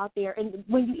area out there. And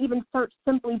when you even search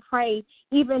Simply Pray,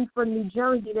 even for New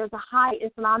Jersey, there's a high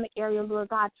Islamic area, Lord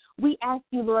God. We ask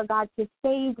you, Lord God, to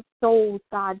save souls,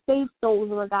 God. Save souls,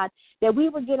 Lord God, that we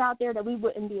would get out there, that we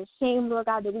wouldn't be ashamed, Lord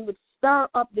God, that we would stir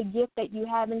up the gift that you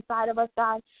have inside of us,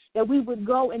 God, that we would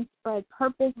go and spread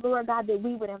purpose, Lord God, that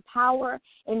we would empower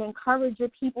and encourage your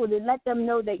people, to let them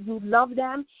know that you love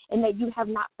them and that you have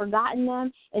not forgotten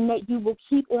them and that you will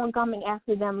keep on coming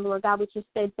after them, Lord God, with your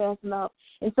steadfast love.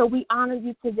 And so we honor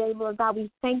you today, Lord God. We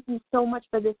thank you so much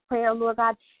for this prayer, Lord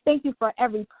God. Thank you for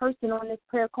every person on this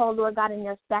prayer call, Lord God, and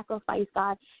their sacrifice,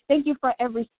 God. Thank you for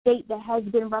every state that has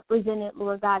been represented,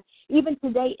 Lord God. Even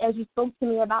today, as you spoke to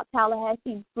me about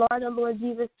Tallahassee, Florida, Lord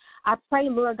Jesus, I pray,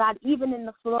 Lord God, even in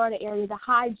the Florida area, the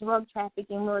high drug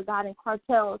trafficking, Lord God, and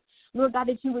cartels, Lord God,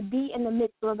 that you would be in the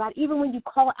midst, Lord God. Even when you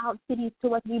call out cities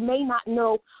to us, we may not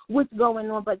know what's going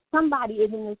on, but somebody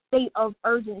is in a state of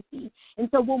urgency. And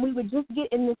so when we would just get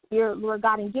in the spirit, Lord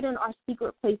God, and get in our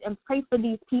secret place and pray for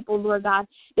these people, Lord God,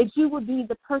 that you would be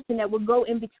the person that would go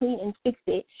in between and fix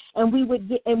it. And we would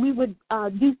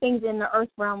do things in the earth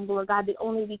realm, Lord God, that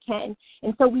only we can.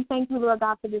 And so we thank you, Lord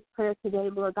God, for this prayer today,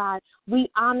 Lord God. We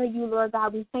honor you, Lord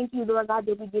God. We thank you, Lord God,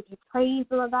 that we give you praise,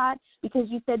 Lord God, because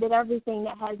you said that everything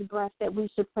that has breath, that we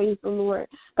should praise the Lord.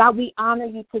 God, we honor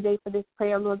you today for this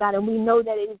prayer, Lord God, and we know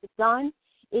that it is done.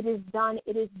 It is done,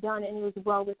 it is done, and it is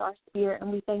well with our spirit.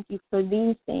 And we thank you for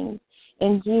these things.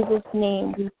 In Jesus'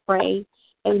 name we pray.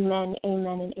 Amen,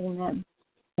 amen, and amen.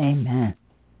 Amen.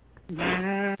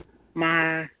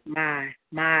 My.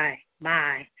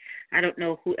 I don't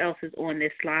know who else is on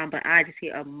this line, but I just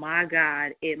hear a my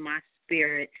God in my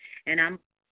spirit. And I'm a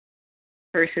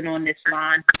person on this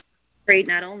line. Pray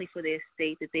not only for their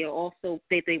state, that they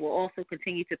will also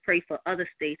continue to pray for other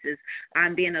states. As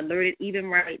I'm being alerted even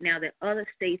right now that other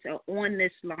states are on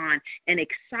this line and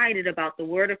excited about the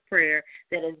word of prayer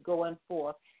that is going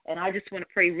forth. And I just want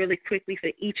to pray really quickly for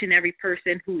each and every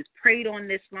person who's prayed on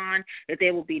this line, that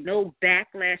there will be no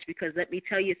backlash, because let me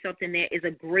tell you something, there is a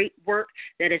great work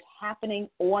that is happening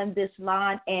on this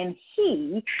line, and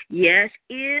he, yes,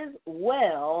 is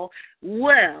well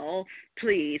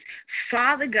pleased.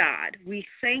 Father God, we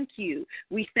thank you.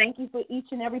 We thank you for each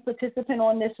and every participant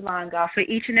on this line, God, for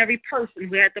each and every person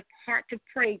who had the part to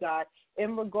pray, God,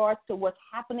 in regards to what's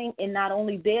happening in not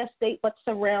only their state but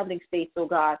surrounding states, oh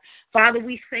God. Father,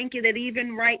 we thank you that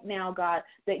even right now, God,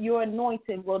 that your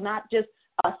anointing will not just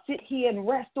sit here and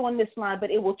rest on this line,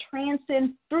 but it will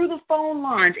transcend through the phone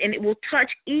lines, and it will touch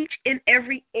each and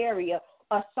every area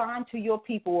assigned to your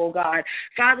people, oh God.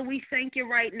 Father, we thank you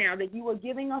right now that you are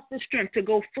giving us the strength to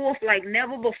go forth like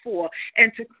never before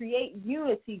and to create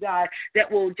unity, God, that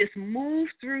will just move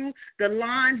through the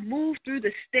lines, move through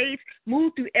the states,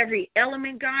 move through every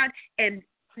element, God, and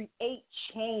create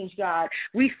change, God.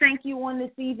 We thank you on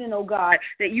this evening, oh God,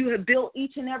 that you have built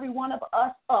each and every one of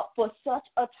us up for such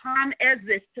a time as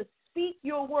this, to speak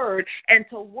your word and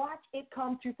to watch it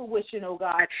come to fruition, oh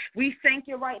God. We thank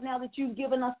you right now that you've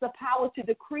given us the power to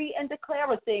decree and declare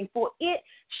a thing, for it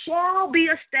shall be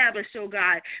established, oh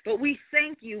God. But we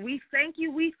thank you,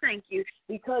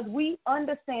 because we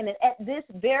understand that at this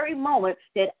very moment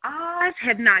that eyes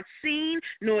have not seen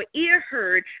nor ear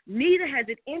heard, neither has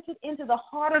it entered into the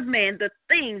heart of man the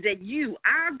things that you,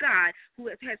 our God, who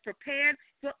has prepared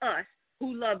for us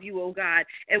who love you, oh God.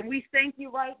 And we thank you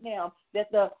right now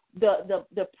that the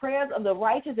prayers of the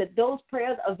righteous, that those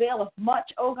prayers availeth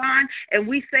much, oh God. And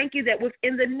we thank you that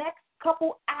within the next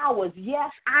couple hours, yes,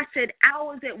 I said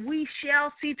hours, that we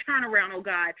shall see turnaround, oh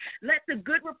God. Let the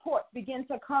good reports begin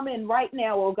to come in right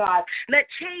now, oh God. Let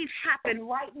change happen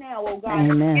right now, oh God.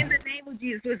 Amen. In the name of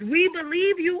Jesus. We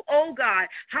believe you, oh God.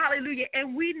 Hallelujah.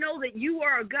 And we know that you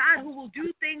are a God who will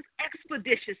do things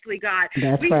expeditiously, God.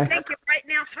 That's we right. thank you right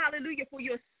now, hallelujah, for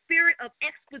your spirit of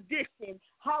expedition,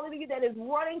 hallelujah, that is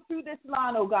running through this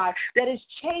line, oh God, that is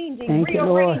changing,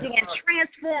 rearranging, and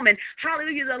transforming,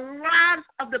 hallelujah, the lives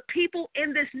of the people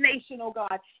in this nation, oh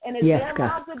God. And as their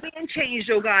lives are being changed,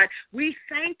 oh God, we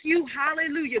thank you,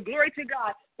 hallelujah, glory to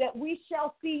God, that we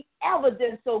shall see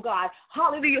evidence, oh God.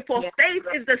 Hallelujah. For faith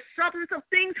is the substance of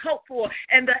things hoped for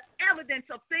and the evidence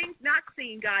of things not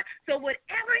seen, God. So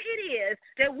whatever it is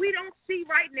that we don't see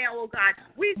right now, oh God,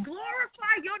 we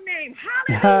glorify your name.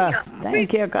 Hallelujah.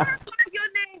 Thank you, God. Glorify your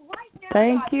name right now,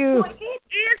 Thank God. you. For it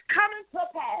is coming to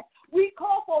pass. We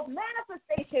call for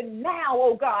manifestation now,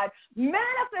 oh God.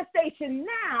 Manifestation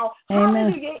now.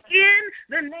 Amen. Hallelujah. In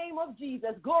the name of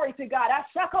Jesus. Glory to God.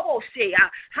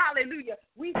 Hallelujah.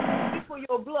 We thank you for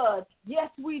your blood. Yes,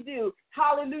 we do.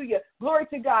 Hallelujah. Glory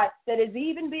to God. That is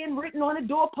even being written on the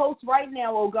doorpost right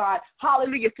now, oh God.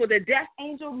 Hallelujah. For the death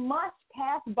angel must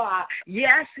pass by.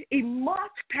 Yes, it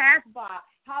must pass by.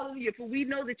 Hallelujah. For we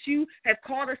know that you have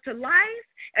called us to life,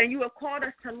 and you have called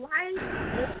us to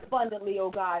life abundantly,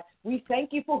 oh God. We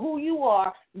thank you for who you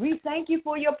are. We thank you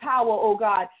for your power, oh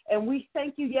God. And we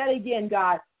thank you yet again,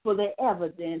 God, for the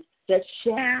evidence that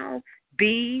shall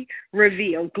be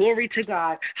revealed. Glory to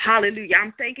God. Hallelujah.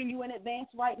 I'm thanking you in advance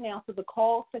right now for the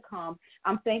calls to come.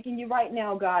 I'm thanking you right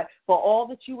now, God, for all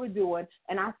that you are doing.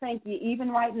 And I thank you even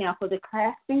right now for the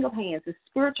clasping of hands, the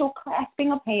spiritual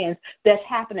clasping of hands that's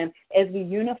happening as we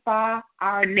unify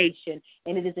our nation.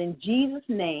 And it is in Jesus'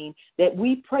 name that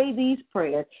we pray these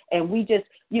prayers. And we just,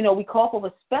 we call for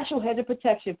a special hedge of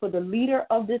protection for the leader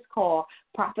of this call,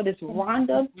 Prophetess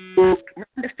Rhonda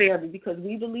Fairley, because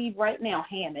we believe right now,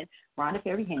 Rhonda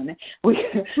Fairley Hammond,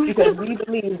 because we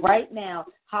believe right now,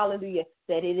 hallelujah,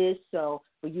 that it is so.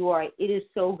 For it is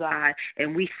so, God,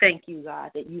 and we thank you, God,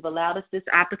 that you've allowed us this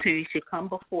opportunity to come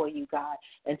before you, God,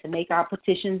 and to make our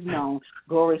petitions known.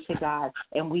 Glory to God,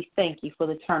 and we thank you for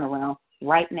the turnaround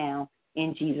right now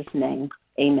in Jesus' name.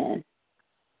 Amen.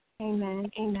 Amen.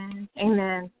 Amen.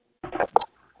 Amen.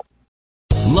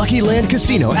 Lucky Land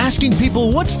Casino, asking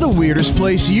people, what's the weirdest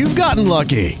place you've gotten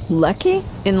lucky? Lucky?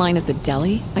 In line at the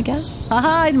deli, I guess?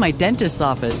 Aha, in my dentist's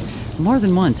office. More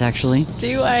than once, actually.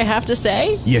 Do I have to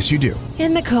say? Yes, you do.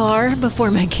 In the car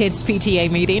before my kids' PTA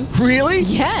meeting. Really?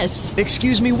 Yes.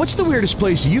 Excuse me, what's the weirdest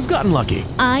place you've gotten lucky?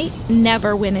 I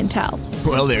never win and tell.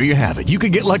 Well, there you have it. You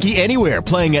can get lucky anywhere,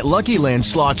 playing at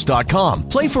LuckyLandSlots.com.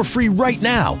 Play for free right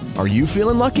now. Are you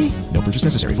feeling lucky? No purchase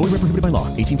necessary. Void where prohibited by law.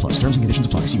 18+. Terms and conditions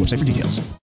apply. See website for details.